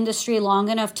in this industry long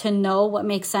enough to know what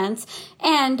makes sense.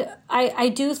 And I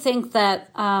do think that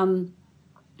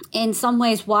in some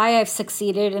ways why I've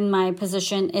succeeded in my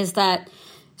position is that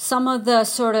some of the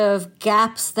sort of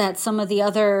gaps that some of the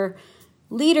other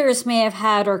leaders may have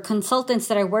had, or consultants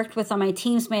that I worked with on my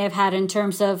teams may have had, in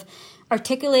terms of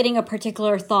articulating a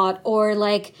particular thought, or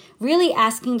like really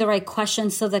asking the right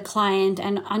questions to the client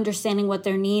and understanding what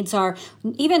their needs are,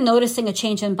 even noticing a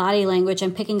change in body language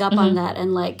and picking up on that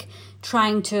and like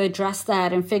trying to address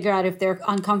that and figure out if they're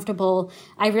uncomfortable.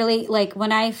 I really like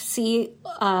when I see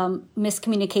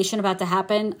miscommunication about to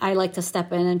happen, I like to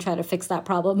step in and try to fix that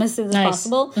problem as soon as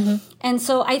possible. And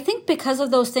so I think because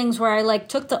of those things where I like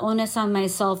took the onus on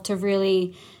myself to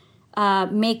really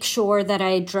make sure that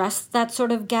I addressed that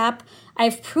sort of gap,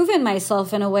 I've proven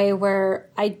myself in a way where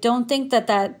I don't think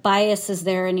that bias is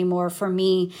there anymore for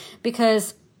me,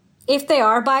 because if they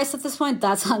are biased at this point,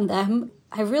 that's on them.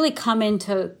 I really come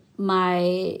into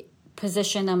my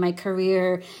position and my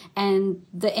career and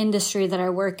the industry that I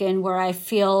work in where I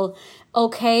feel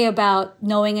okay about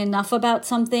knowing enough about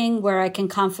something where I can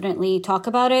confidently talk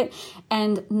about it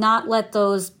and not let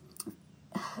those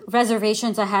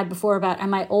reservations I had before about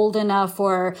am I old enough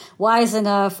or wise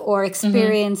enough or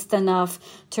experienced enough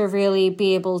to really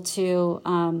be able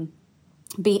to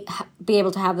be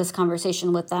able to have this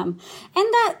conversation with them. And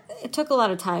that it took a lot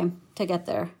of time to get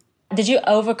there. Did you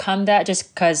overcome that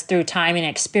just because through time and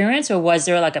experience, or was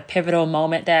there like a pivotal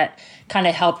moment that kind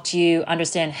of helped you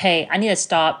understand, hey, I need to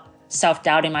stop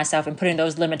self-doubting myself and putting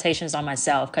those limitations on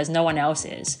myself because no one else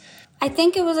is? I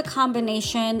think it was a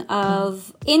combination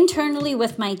of internally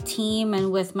with my team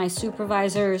and with my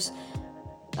supervisors,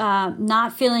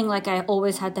 not feeling like I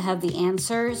always had to have the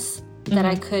answers, that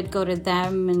I could go to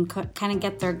them and kind of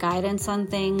get their guidance on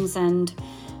things, and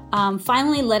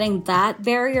finally letting that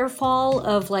barrier fall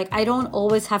of like, I don't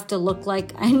always have to look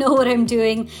like I know what I'm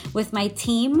doing with my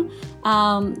team,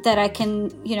 that I can,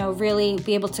 really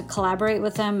be able to collaborate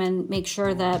with them and make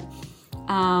sure that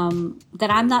that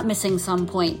I'm not missing some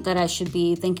point that I should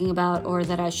be thinking about or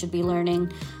that I should be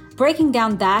learning. Breaking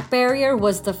down that barrier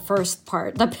was the first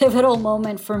part, the pivotal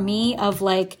moment for me of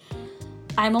like,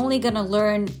 I'm only going to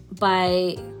learn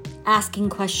by asking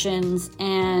questions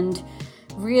and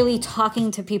really talking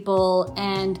to people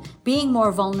and being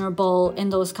more vulnerable in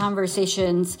those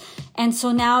conversations. And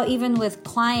so now even with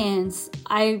clients,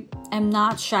 I am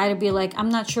not shy to be like, I'm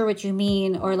not sure what you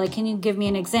mean, or like, can you give me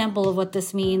an example of what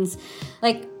this means?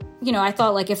 Like, I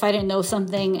thought like if I didn't know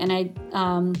something and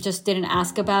I just didn't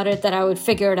ask about it, that I would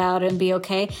figure it out and be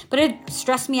okay. But it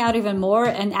stressed me out even more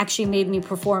and actually made me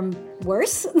perform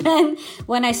worse than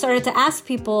when I started to ask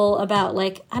people about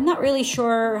like, I'm not really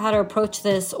sure how to approach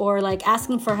this, or like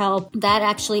asking for help. That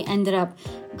actually ended up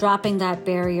dropping that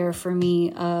barrier for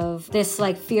me of this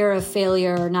like fear of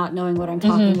failure, or not knowing what I'm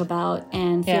talking about,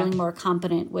 and feeling more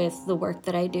competent with the work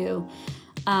that I do.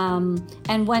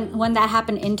 And when that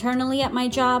happened internally at my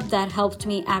job, that helped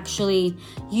me actually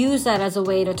use that as a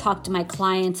way to talk to my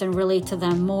clients and relate to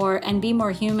them more and be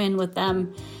more human with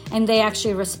them. And they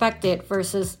actually respect it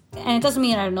versus, and it doesn't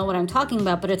mean I don't know what I'm talking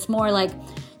about, but it's more like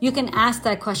you can ask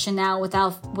that question now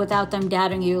without them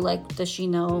doubting you. Like, does she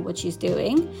know what she's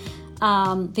doing?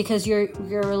 Because you're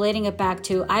relating it back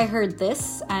to, I heard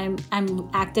this, I'm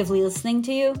actively listening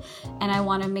to you, and I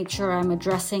want to make sure I'm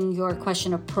addressing your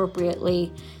question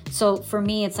appropriately. So for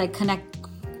me, it's like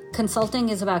consulting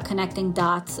is about connecting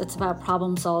dots. It's about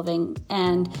problem solving.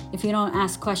 And if you don't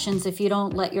ask questions, if you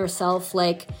don't let yourself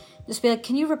like, just be like,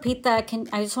 can you repeat that?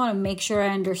 I just want to make sure I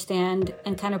understand,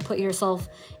 and kind of put yourself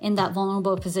in that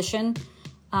vulnerable position.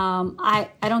 I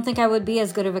don't think I would be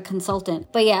as good of a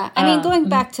consultant. But yeah, I mean, going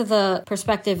back to the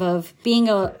perspective of being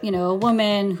a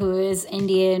woman who is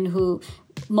Indian, who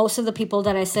most of the people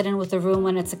that I sit in with the room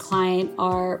when it's a client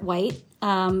are white.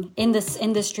 In this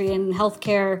industry, in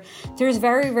healthcare, there's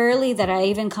very rarely that I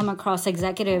even come across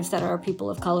executives that are people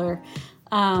of color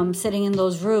sitting in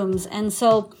those rooms. And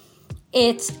so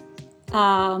it's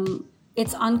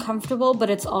uncomfortable, but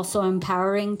it's also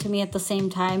empowering to me at the same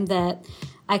time that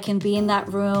I can be in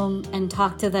that room and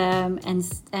talk to them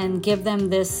and give them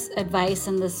this advice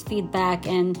and this feedback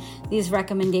and these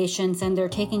recommendations, and they're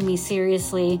taking me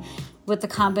seriously with the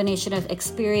combination of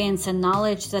experience and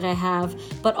knowledge that I have,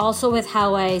 but also with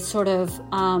how I sort of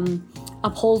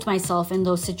uphold myself in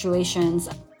those situations.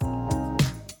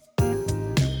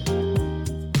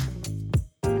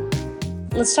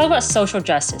 Let's talk about social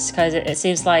justice, because it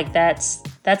seems like that's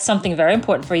something very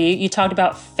important for you. You talked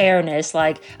about fairness.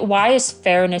 Like, why is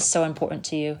fairness so important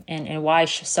to you, and why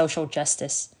social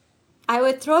justice? I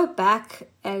would throw it back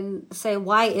and say,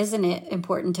 why isn't it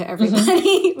important to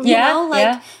everybody?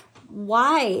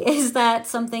 Why is that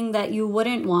something that you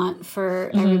wouldn't want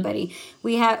for everybody?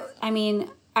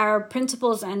 Our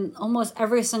principles and almost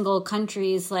every single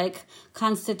country's like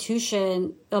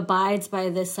constitution abides by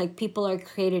this, like people are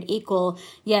created equal,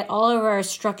 yet all of our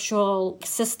structural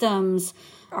systems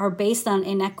are based on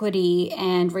inequity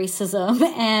and racism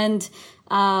and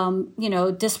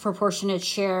disproportionate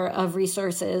share of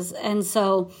resources. And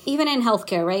so even in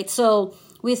healthcare, right? So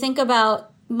we think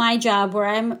about my job where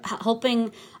I'm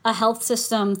helping a health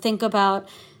system think about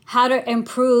how to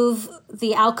improve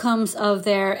the outcomes of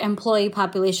their employee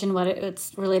population, whether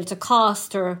it's related to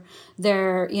cost or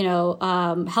their,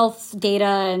 health data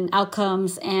and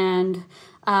outcomes, and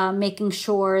making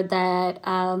sure that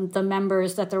the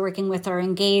members that they're working with are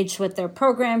engaged with their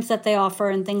programs that they offer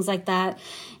and things like that.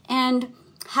 And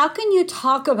how can you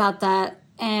talk about that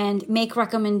and make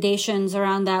recommendations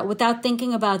around that without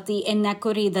thinking about the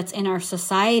inequity that's in our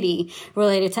society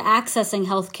related to accessing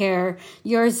healthcare?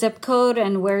 Your zip code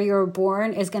and where you're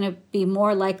born is going to be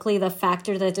more likely the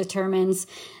factor that determines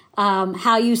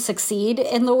how you succeed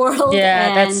in the world.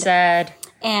 Yeah, that's sad.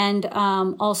 And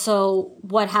also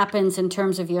what happens in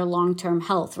terms of your long-term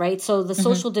health, right? So the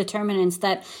social determinants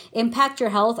that impact your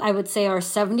health, I would say, are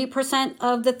 70%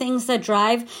 of the things that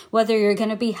drive whether you're going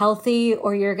to be healthy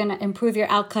or you're going to improve your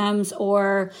outcomes,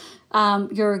 or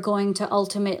you're going to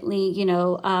ultimately,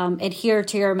 adhere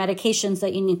to your medications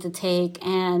that you need to take,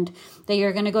 and that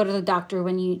you're going to go to the doctor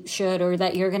when you should, or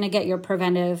that you're going to get your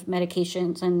preventive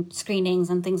medications and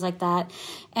screenings and things like that.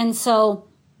 And so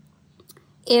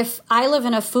if I live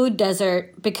in a food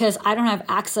desert because I don't have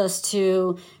access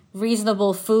to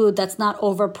reasonable food that's not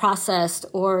over processed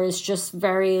or is just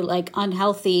very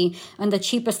unhealthy, and the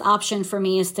cheapest option for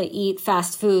me is to eat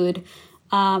fast food,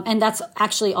 and that's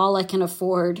actually all I can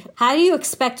afford, how do you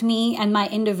expect me and my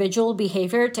individual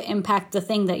behavior to impact the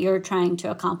thing that you're trying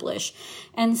to accomplish?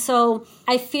 And so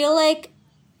I feel like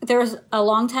there was a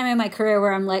long time in my career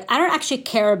where I'm like, I don't actually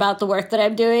care about the work that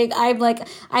I'm doing. I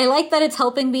like that it's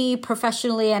helping me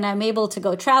professionally, and I'm able to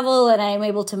go travel, and I'm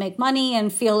able to make money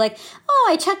and feel like, oh,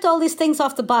 I checked all these things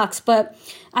off the box. But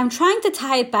I'm trying to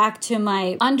tie it back to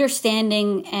my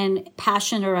understanding and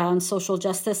passion around social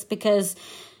justice, because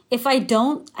if I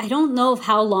don't know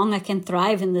how long I can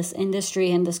thrive in this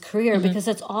industry and this career, because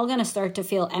it's all going to start to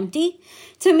feel empty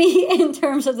to me in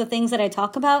terms of the things that I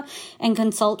talk about and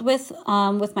consult with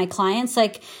my clients.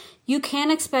 Like, you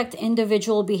can't expect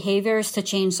individual behaviors to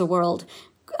change the world.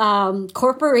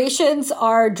 corporations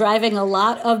are driving a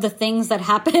lot of the things that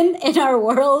happen in our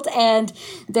world, and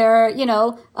they're,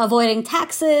 avoiding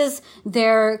taxes.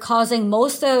 They're causing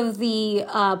most of the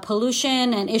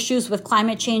pollution and issues with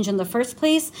climate change in the first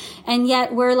place. And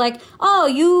yet we're like, oh,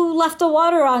 you left the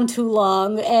water on too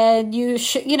long, and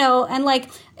and like,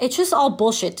 it's just all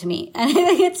bullshit to me. And I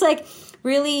think it's like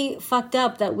really fucked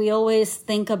up that we always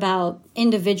think about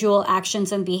individual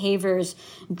actions and behaviors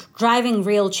driving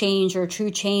real change or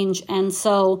true change. And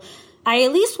so I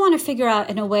at least want to figure out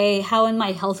in a way how in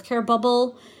my healthcare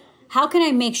bubble, how can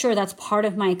I make sure that's part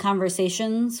of my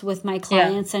conversations with my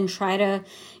clients and try to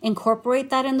incorporate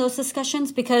that in those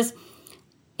discussions? Because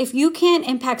if you can't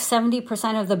impact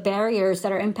 70% of the barriers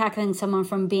that are impacting someone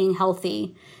from being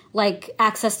healthy, like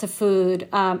access to food,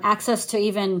 access to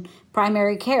even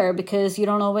primary care, because you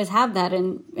don't always have that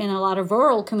in a lot of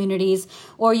rural communities,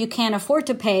 or you can't afford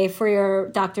to pay for your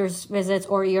doctor's visits,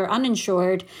 or you're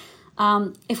uninsured.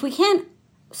 If we can't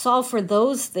solve for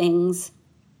those things,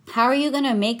 how are you going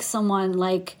to make someone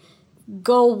like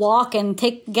go walk and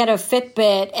get a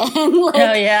Fitbit and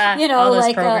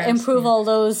improve all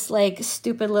those like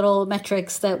stupid little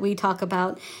metrics that we talk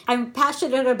about? I'm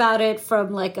passionate about it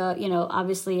from like a,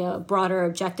 obviously a broader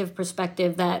objective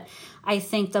perspective, that I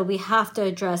think that we have to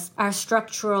address our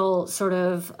structural sort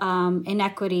of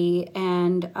inequity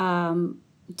and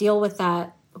deal with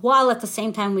that, while at the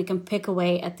same time we can pick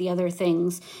away at the other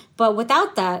things. But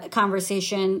without that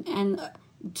conversation and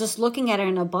just looking at it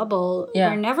in a bubble,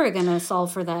 we're never going to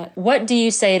solve for that. What do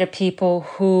you say to people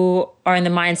who are in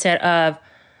the mindset of,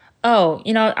 oh,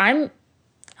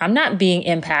 I'm not being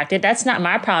impacted. That's not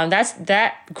my problem. That's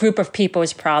that group of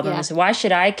people's problems. Yeah. Why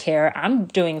should I care? I'm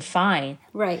doing fine.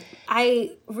 Right.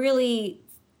 I really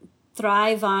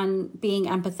thrive on being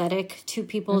empathetic to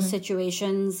people's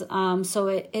situations. So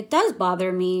it does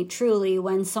bother me truly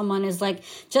when someone is like,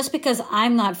 just because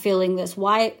I'm not feeling this,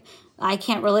 why I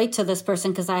can't relate to this person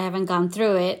because I haven't gone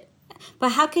through it.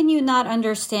 But how can you not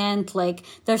understand like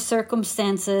their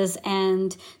circumstances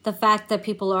and the fact that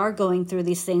people are going through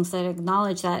these things, that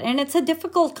acknowledge that? And it's a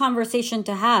difficult conversation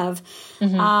to have.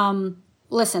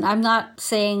 Listen, I'm not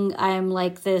saying I'm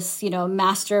like this,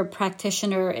 master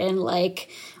practitioner in like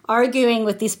arguing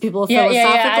with these people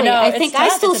philosophically. I think I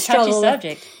still struggle with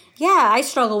it. Yeah, I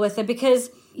struggle with it because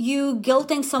you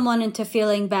guilting someone into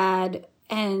feeling bad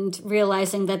and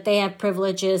realizing that they have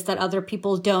privileges that other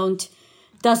people don't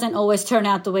doesn't always turn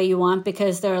out the way you want,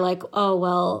 because they're like, oh,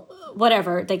 well,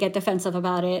 whatever. They get defensive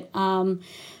about it.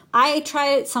 I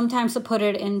try sometimes to put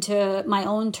it into my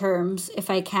own terms if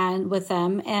I can with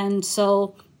them. And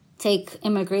so take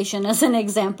immigration as an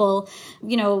example,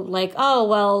 like, oh,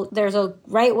 well, there's a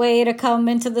right way to come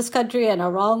into this country and a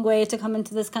wrong way to come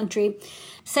into this country.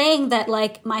 Saying that,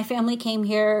 like, my family came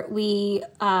here, we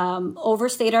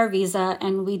overstayed our visa,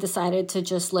 and we decided to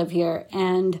just live here.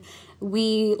 And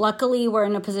we luckily were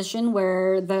in a position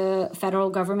where the federal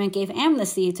government gave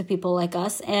amnesty to people like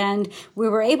us, and we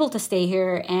were able to stay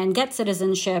here and get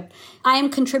citizenship. I am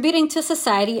contributing to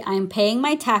society. I am paying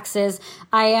my taxes.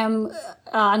 I am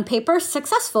on paper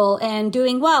successful and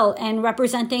doing well and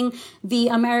representing the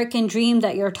American dream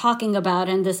that you're talking about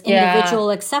and this individual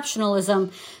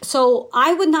exceptionalism. So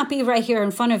I would not be right here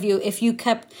in front of you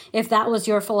if that was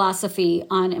your philosophy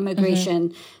on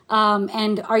immigration.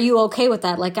 And are you okay with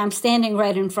that? Like, I'm standing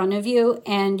right in front of you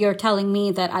and you're telling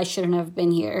me that I shouldn't have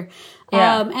been here.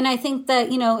 And I think that,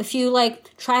 if you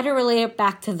like try to relate it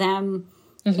back to them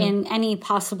in any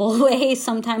possible way,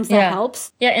 sometimes that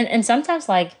helps. Yeah. And sometimes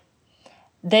like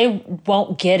they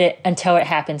won't get it until it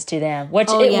happens to them, which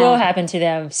will happen to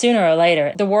them sooner or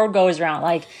later. The world goes around.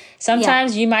 Like,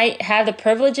 sometimes you might have the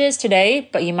privileges today,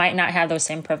 but you might not have those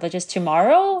same privileges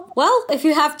tomorrow. Well, if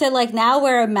you have to like now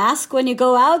wear a mask when you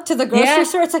go out to the grocery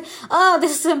store, it's like, oh,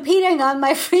 this is impeding on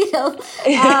my freedom.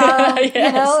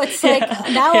 It's like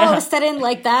now all of a sudden,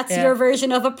 like that's your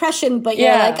version of oppression, but you're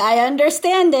like, I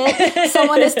understand it.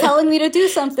 Someone is telling me to do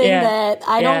something that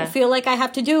I don't feel like I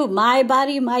have to do. My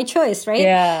body, my choice,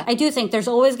 right? Yeah. I do think there's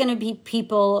always going to be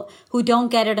people who don't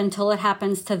get it until it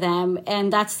happens to them.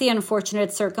 And that's the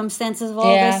unfortunate circumstances of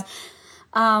all this.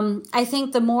 I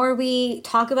think the more we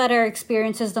talk about our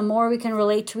experiences, the more we can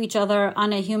relate to each other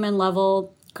on a human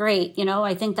level. Great.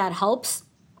 I think that helps.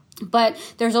 But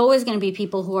there's always going to be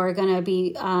people who are going to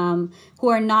be, who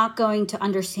are not going to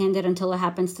understand it until it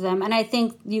happens to them. And I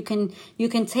think you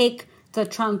can take the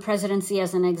Trump presidency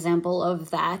as an example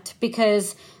of that,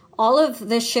 because all of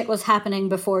this shit was happening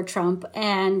before Trump.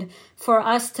 And for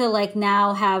us to like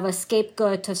now have a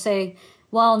scapegoat to say,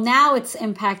 well, now it's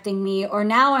impacting me, or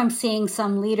now I'm seeing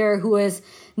some leader who is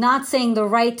not saying the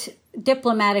right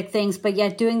diplomatic things, but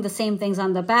yet doing the same things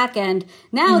on the back end.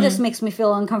 Now this makes me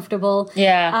feel uncomfortable.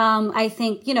 Yeah. I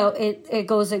think, it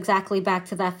goes exactly back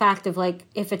to that fact of like,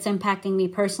 if it's impacting me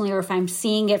personally or if I'm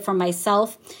seeing it from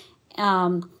myself,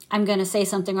 I'm going to say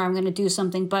something or I'm going to do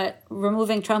something. But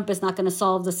removing Trump is not going to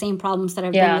solve the same problems that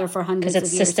have been there for hundreds of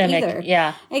years systemic. either.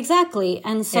 Yeah. Exactly.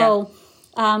 And so,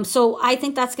 so I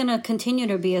think that's going to continue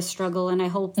to be a struggle. And I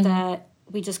hope that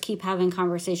we just keep having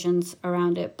conversations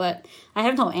around it, but I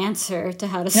have no answer to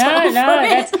how to solve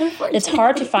it. It's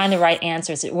hard to find the right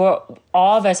answers. All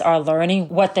of us are learning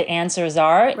what the answers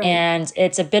are, and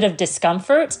it's a bit of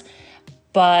discomfort.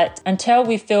 But until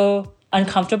we feel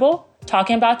uncomfortable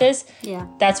talking about this,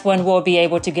 that's when we'll be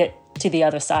able to get to the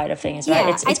other side of things, right?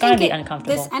 It's going to be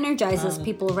uncomfortable. This energizes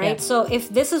people, right? Yeah. So if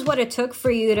this is what it took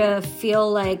for you to feel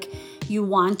like you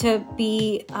want to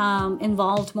be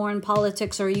involved more in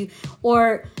politics,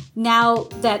 or now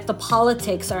that the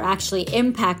politics are actually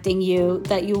impacting you,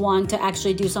 that you want to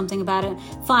actually do something about it,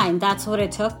 fine, that's what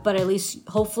it took. But at least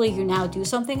hopefully you now do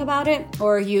something about it,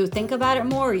 or you think about it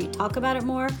more, or you talk about it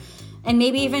more, and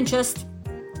maybe even just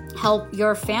help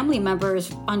your family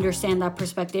members understand that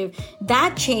perspective.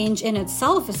 That change in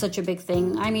itself is such a big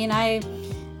thing. I mean, I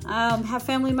have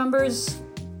family members,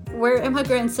 we're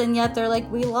immigrants, and yet they're like,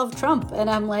 we love Trump. And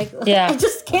I'm like, I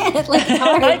just can't. Like, it's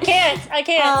hard. I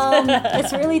can't.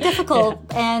 It's really difficult.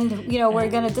 And, we're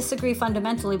going to disagree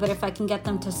fundamentally, but if I can get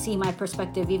them to see my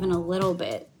perspective even a little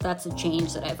bit, that's a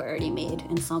change that I've already made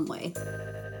in some way.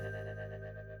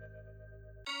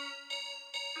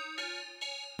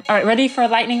 All right, ready for a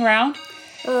lightning round?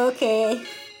 Okay.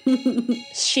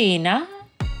 Sheena,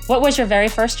 what was your very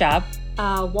first job?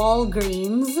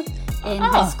 Walgreens in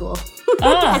high school.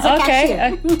 As a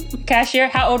cashier. Cashier?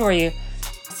 How old were you?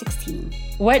 16.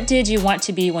 What did you want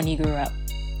to be when you grew up?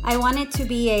 I wanted to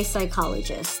be a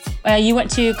psychologist. You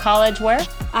went to college where?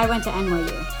 I went to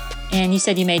NYU. And you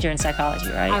said you majored in psychology,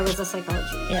 right? I was a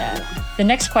psychology major. Yeah. The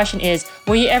next question is,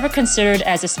 were you ever considered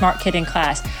as a smart kid in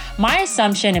class? My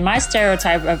assumption and my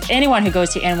stereotype of anyone who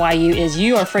goes to NYU is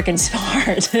you are freaking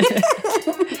smart.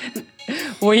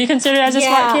 Were you considered as a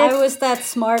smart kid? Yeah, I was that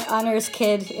smart honors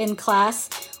kid in class.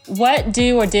 What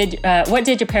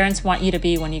did your parents want you to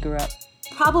be when you grew up?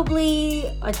 Probably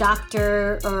a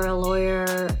doctor or a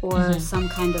lawyer or some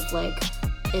kind of like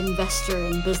investor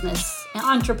in business, an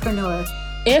entrepreneur.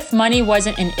 If money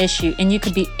wasn't an issue and you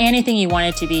could be anything you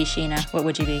wanted to be, Sheena, what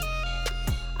would you be?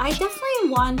 I definitely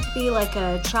want to be like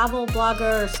a travel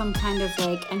blogger or some kind of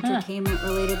like entertainment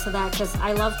related to that, because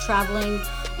I love traveling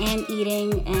and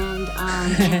eating, and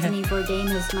Anthony Bourdain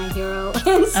is my hero.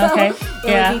 And so it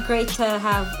would be great to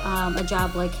have a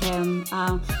job like him.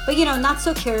 But, not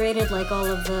so curated like all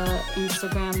of the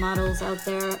Instagram models out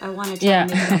there. I want to try and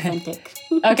make it authentic.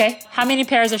 Okay. How many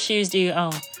pairs of shoes do you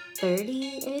own?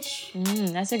 30-ish.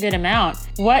 That's a good amount.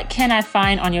 What can I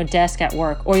find on your desk at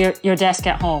work or your desk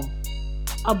at home?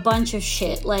 A bunch of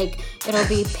shit. Like, it'll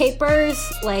be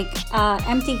papers, like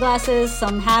empty glasses,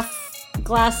 some half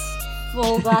glass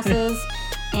full glasses,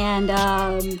 and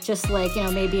just like,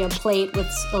 maybe a plate with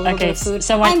a little bit of food.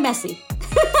 I'm messy.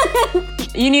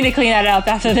 You need to clean that up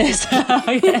after this.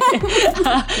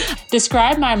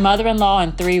 Describe my mother-in-law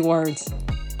in 3 words.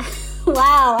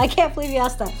 Wow, I can't believe you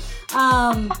asked that.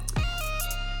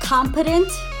 Competent,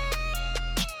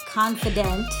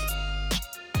 confident,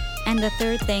 and the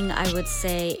third thing I would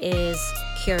say is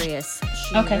curious.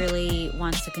 She really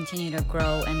wants to continue to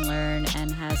grow and learn and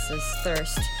has this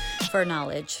thirst for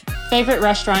knowledge. Favorite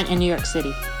restaurant in New York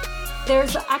City?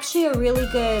 There's actually a really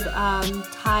good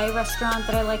Thai restaurant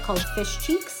that I like called Fish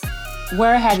Cheeks.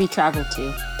 Where have you traveled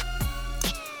to?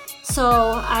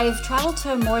 So I've traveled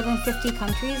to more than 50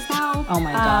 countries now. Oh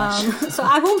my gosh. So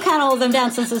I won't count all of them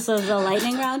down since this is a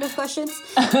lightning round of questions.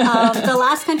 The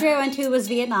last country I went to was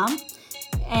Vietnam.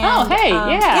 And,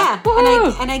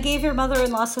 and I gave your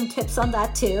mother-in-law some tips on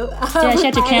that too. Yeah, she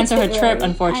had to cancel her trip,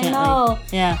 unfortunately. I know.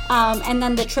 Yeah. And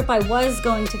then the trip I was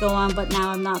going to go on, but now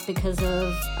I'm not because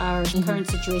of our current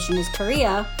situation is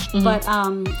Korea. But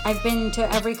I've been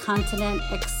to every continent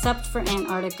except for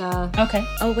Antarctica. Okay.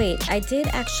 Oh wait, I did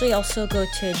actually also go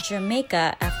to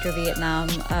Jamaica after Vietnam.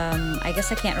 I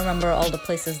guess I can't remember all the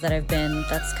places that I've been.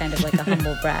 That's kind of like a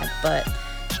humble brag, but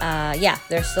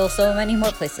there's still so many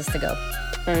more places to go.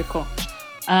 Very cool.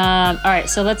 All right,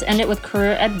 so let's end it with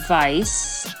career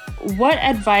advice. What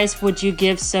advice would you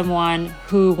give someone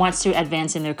who wants to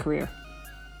advance in their career?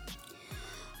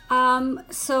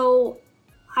 So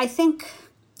I think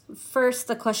first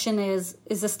the question is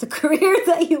this the career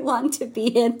that you want to be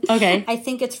in? Okay. I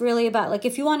think it's really about, like,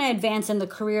 if you want to advance in the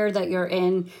career that you're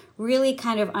in, really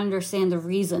kind of understand the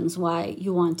reasons why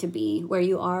you want to be where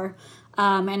you are.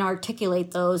 and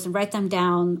articulate those and write them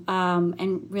down,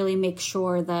 and really make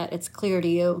sure that it's clear to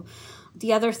you.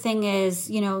 The other thing is,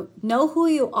 know who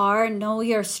you are, know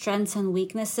your strengths and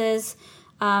weaknesses,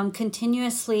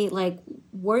 continuously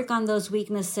work on those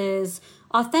weaknesses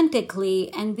authentically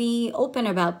and be open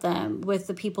about them with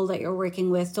the people that you're working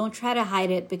with. Don't try to hide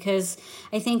it, because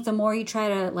I think the more you try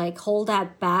to hold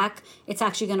that back, it's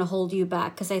actually going to hold you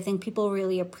back. Because I think people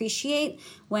really appreciate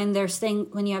when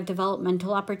when you have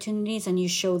developmental opportunities and you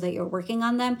show that you're working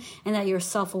on them and that you're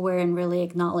self-aware and really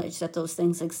acknowledge that those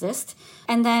things exist.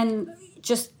 And then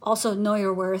just also know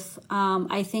your worth.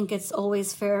 I think it's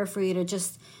always fair for you to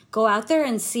just go out there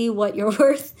and see what you're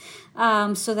worth,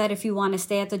 so that if you want to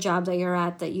stay at the job that you're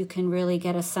at, that you can really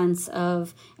get a sense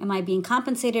of, am I being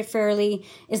compensated fairly?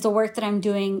 Is the work that I'm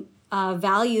doing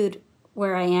valued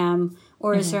where I am?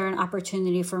 Or is there an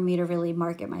opportunity for me to really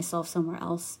market myself somewhere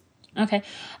else? Okay.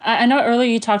 I know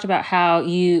earlier you talked about how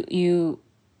you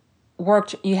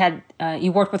worked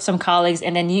with some colleagues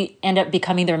and then you end up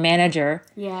becoming their manager.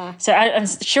 Yeah. So I'm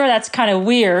sure that's kind of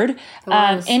weird.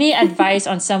 Any advice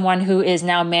on someone who is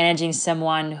now managing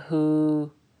someone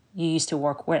who you used to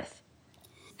work with?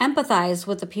 Empathize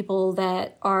with the people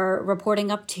that are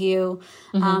reporting up to you,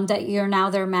 that you're now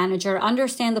their manager.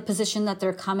 Understand the position that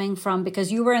they're coming from,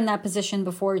 because you were in that position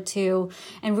before too.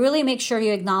 And really make sure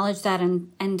you acknowledge that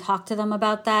and talk to them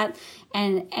about that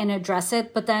and address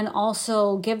it. But then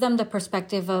also give them the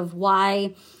perspective of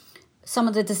why some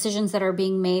of the decisions that are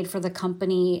being made for the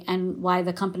company and why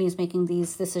the company is making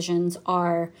these decisions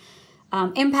are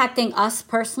impacting us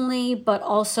personally, but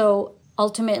also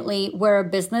ultimately we're a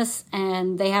business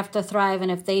and they have to thrive.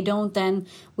 And if they don't, then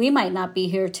we might not be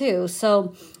here too.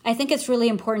 So I think it's really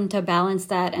important to balance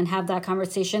that and have that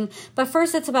conversation. But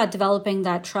first, it's about developing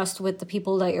that trust with the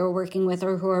people that you're working with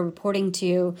or who are reporting to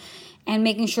you, and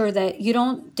making sure that you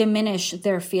don't diminish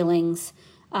their feelings.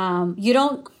 You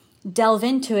don't delve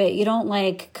into it. You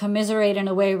don't commiserate in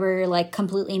a way where you're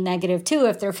completely negative too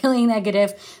if they're feeling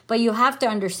negative, but you have to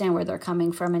understand where they're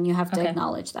coming from and you have to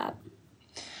acknowledge that.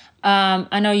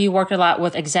 I know you worked a lot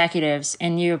with executives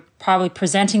and you're probably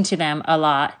presenting to them a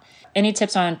lot. Any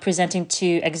tips on presenting to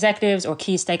executives or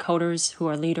key stakeholders who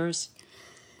are leaders?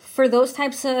 For those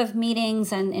types of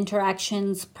meetings and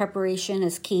interactions, preparation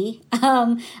is key.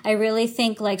 I really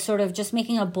think sort of just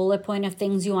making a bullet point of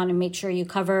things you want to make sure you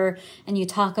cover and you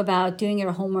talk about, doing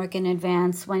your homework in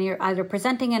advance when you're either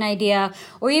presenting an idea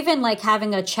or even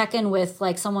having a check-in with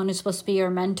someone who's supposed to be your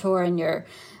mentor and you're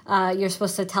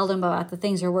supposed to tell them about the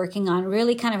things you're working on.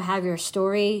 Really kind of have your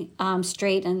story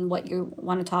straight and what you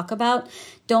want to talk about.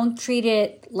 Don't treat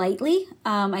it lightly.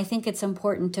 I think it's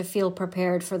important to feel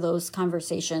prepared for those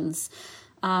conversations.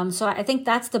 So I think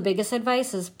that's the biggest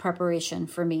advice, is preparation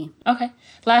for me. Okay.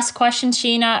 Last question,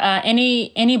 Sheena.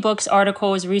 Any books,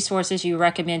 articles, resources you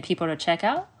recommend people to check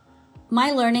out?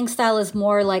 My learning style is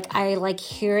more I like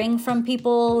hearing from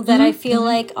people that I feel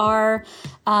are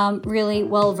really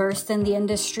well versed in the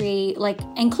industry,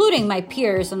 including my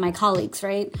peers and my colleagues,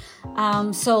 right?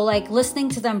 So listening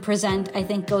to them present, I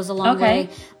think, goes a long way.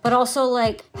 But also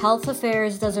Health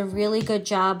Affairs does a really good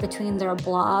job between their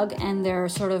blog and their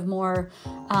sort of more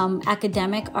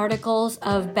academic articles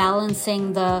of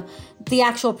balancing the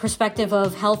actual perspective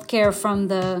of healthcare from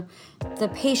the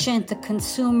patient, the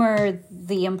consumer,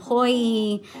 the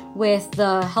employee, with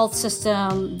the health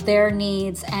system, their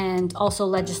needs, and also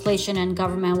legislation and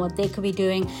government, what they could be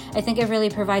doing. I think it really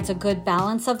provides a good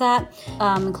balance of that,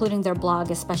 including their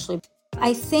blog especially.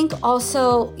 I think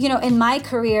also, in my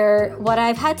career, what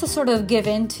I've had to sort of give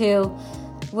into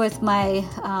with my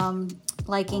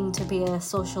liking to be a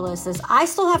socialist is I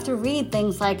still have to read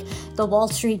things like the Wall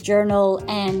Street Journal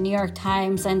and New York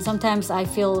Times, and sometimes I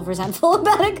feel resentful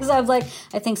about it because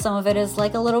I think some of it is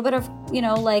a little bit of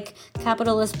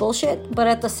capitalist bullshit, but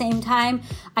at the same time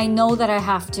I know that I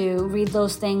have to read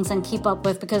those things and keep up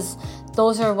with, because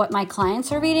those are what my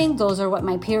clients are reading, those are what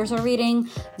my peers are reading,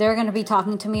 they're going to be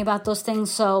talking to me about those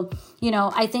things. So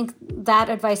I think that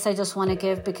advice I just want to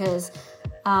give, because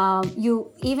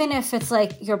even if it's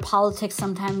your politics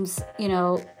sometimes,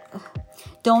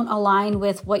 don't align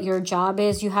with what your job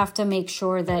is, you have to make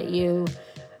sure that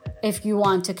if you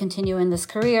want to continue in this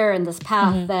career and this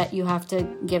path, that you have to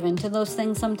give into those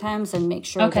things sometimes and make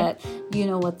sure that you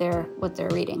know what they're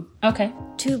reading. Okay.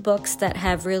 2 books that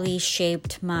have really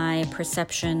shaped my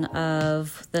perception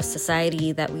of the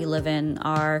society that we live in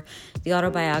are the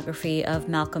autobiography of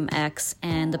Malcolm X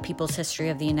and The People's History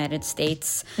of the United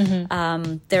States.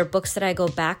 They're books that I go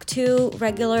back to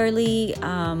regularly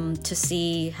to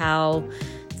see how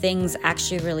things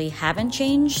actually really haven't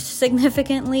changed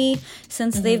significantly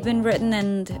since they've been written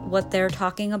and what they're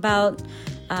talking about.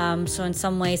 So in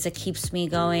some ways it keeps me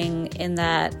going in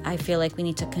that I feel like we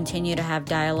need to continue to have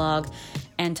dialogue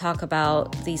and talk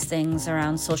about these things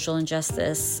around social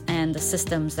injustice and the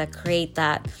systems that create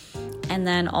that. And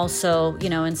then also,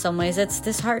 in some ways it's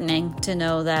disheartening to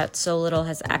know that so little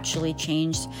has actually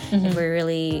changed if we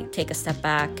really take a step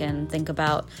back and think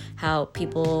about how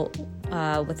people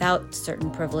without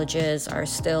certain privileges are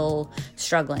still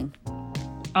struggling.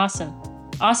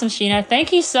 Awesome, Sheena.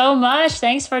 Thank you so much.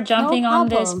 Thanks for jumping on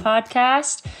this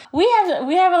podcast. We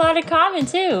have a lot in common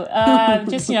too.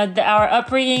 Our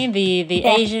upbringing, the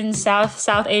Asian,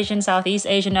 South Asian, Southeast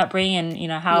Asian upbringing,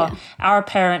 and how our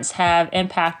parents have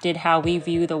impacted how we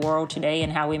view the world today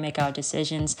and how we make our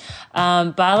decisions.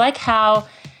 But I like how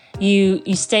you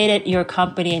stayed at your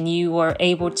company and you were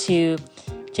able to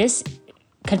just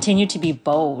continue to be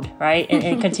bold, right?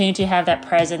 And continue to have that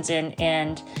presence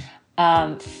and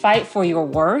fight for your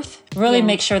worth, really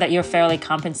make sure that you're fairly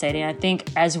compensated. And I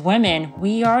think as women,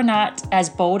 we are not as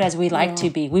bold as we like to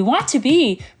be. We want to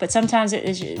be, but sometimes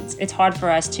it's hard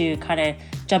for us to kind of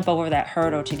jump over that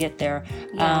hurdle to get there.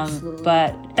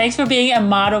 But thanks for being a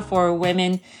model for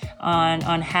women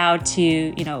on how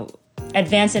to,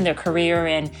 advance in their career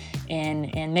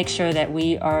and make sure that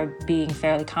we are being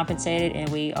fairly compensated and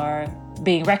we are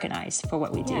being recognized for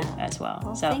what we do as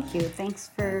well. So thank you.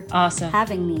 Thanks for awesome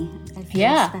having me. I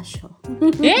feel special.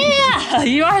 Yeah,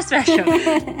 you are special.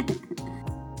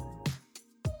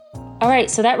 All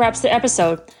right, so that wraps the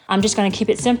episode. I'm just going to keep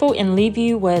it simple and leave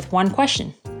you with one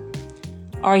question.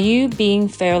 Are you being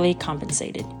fairly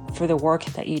compensated for the work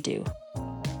that you do?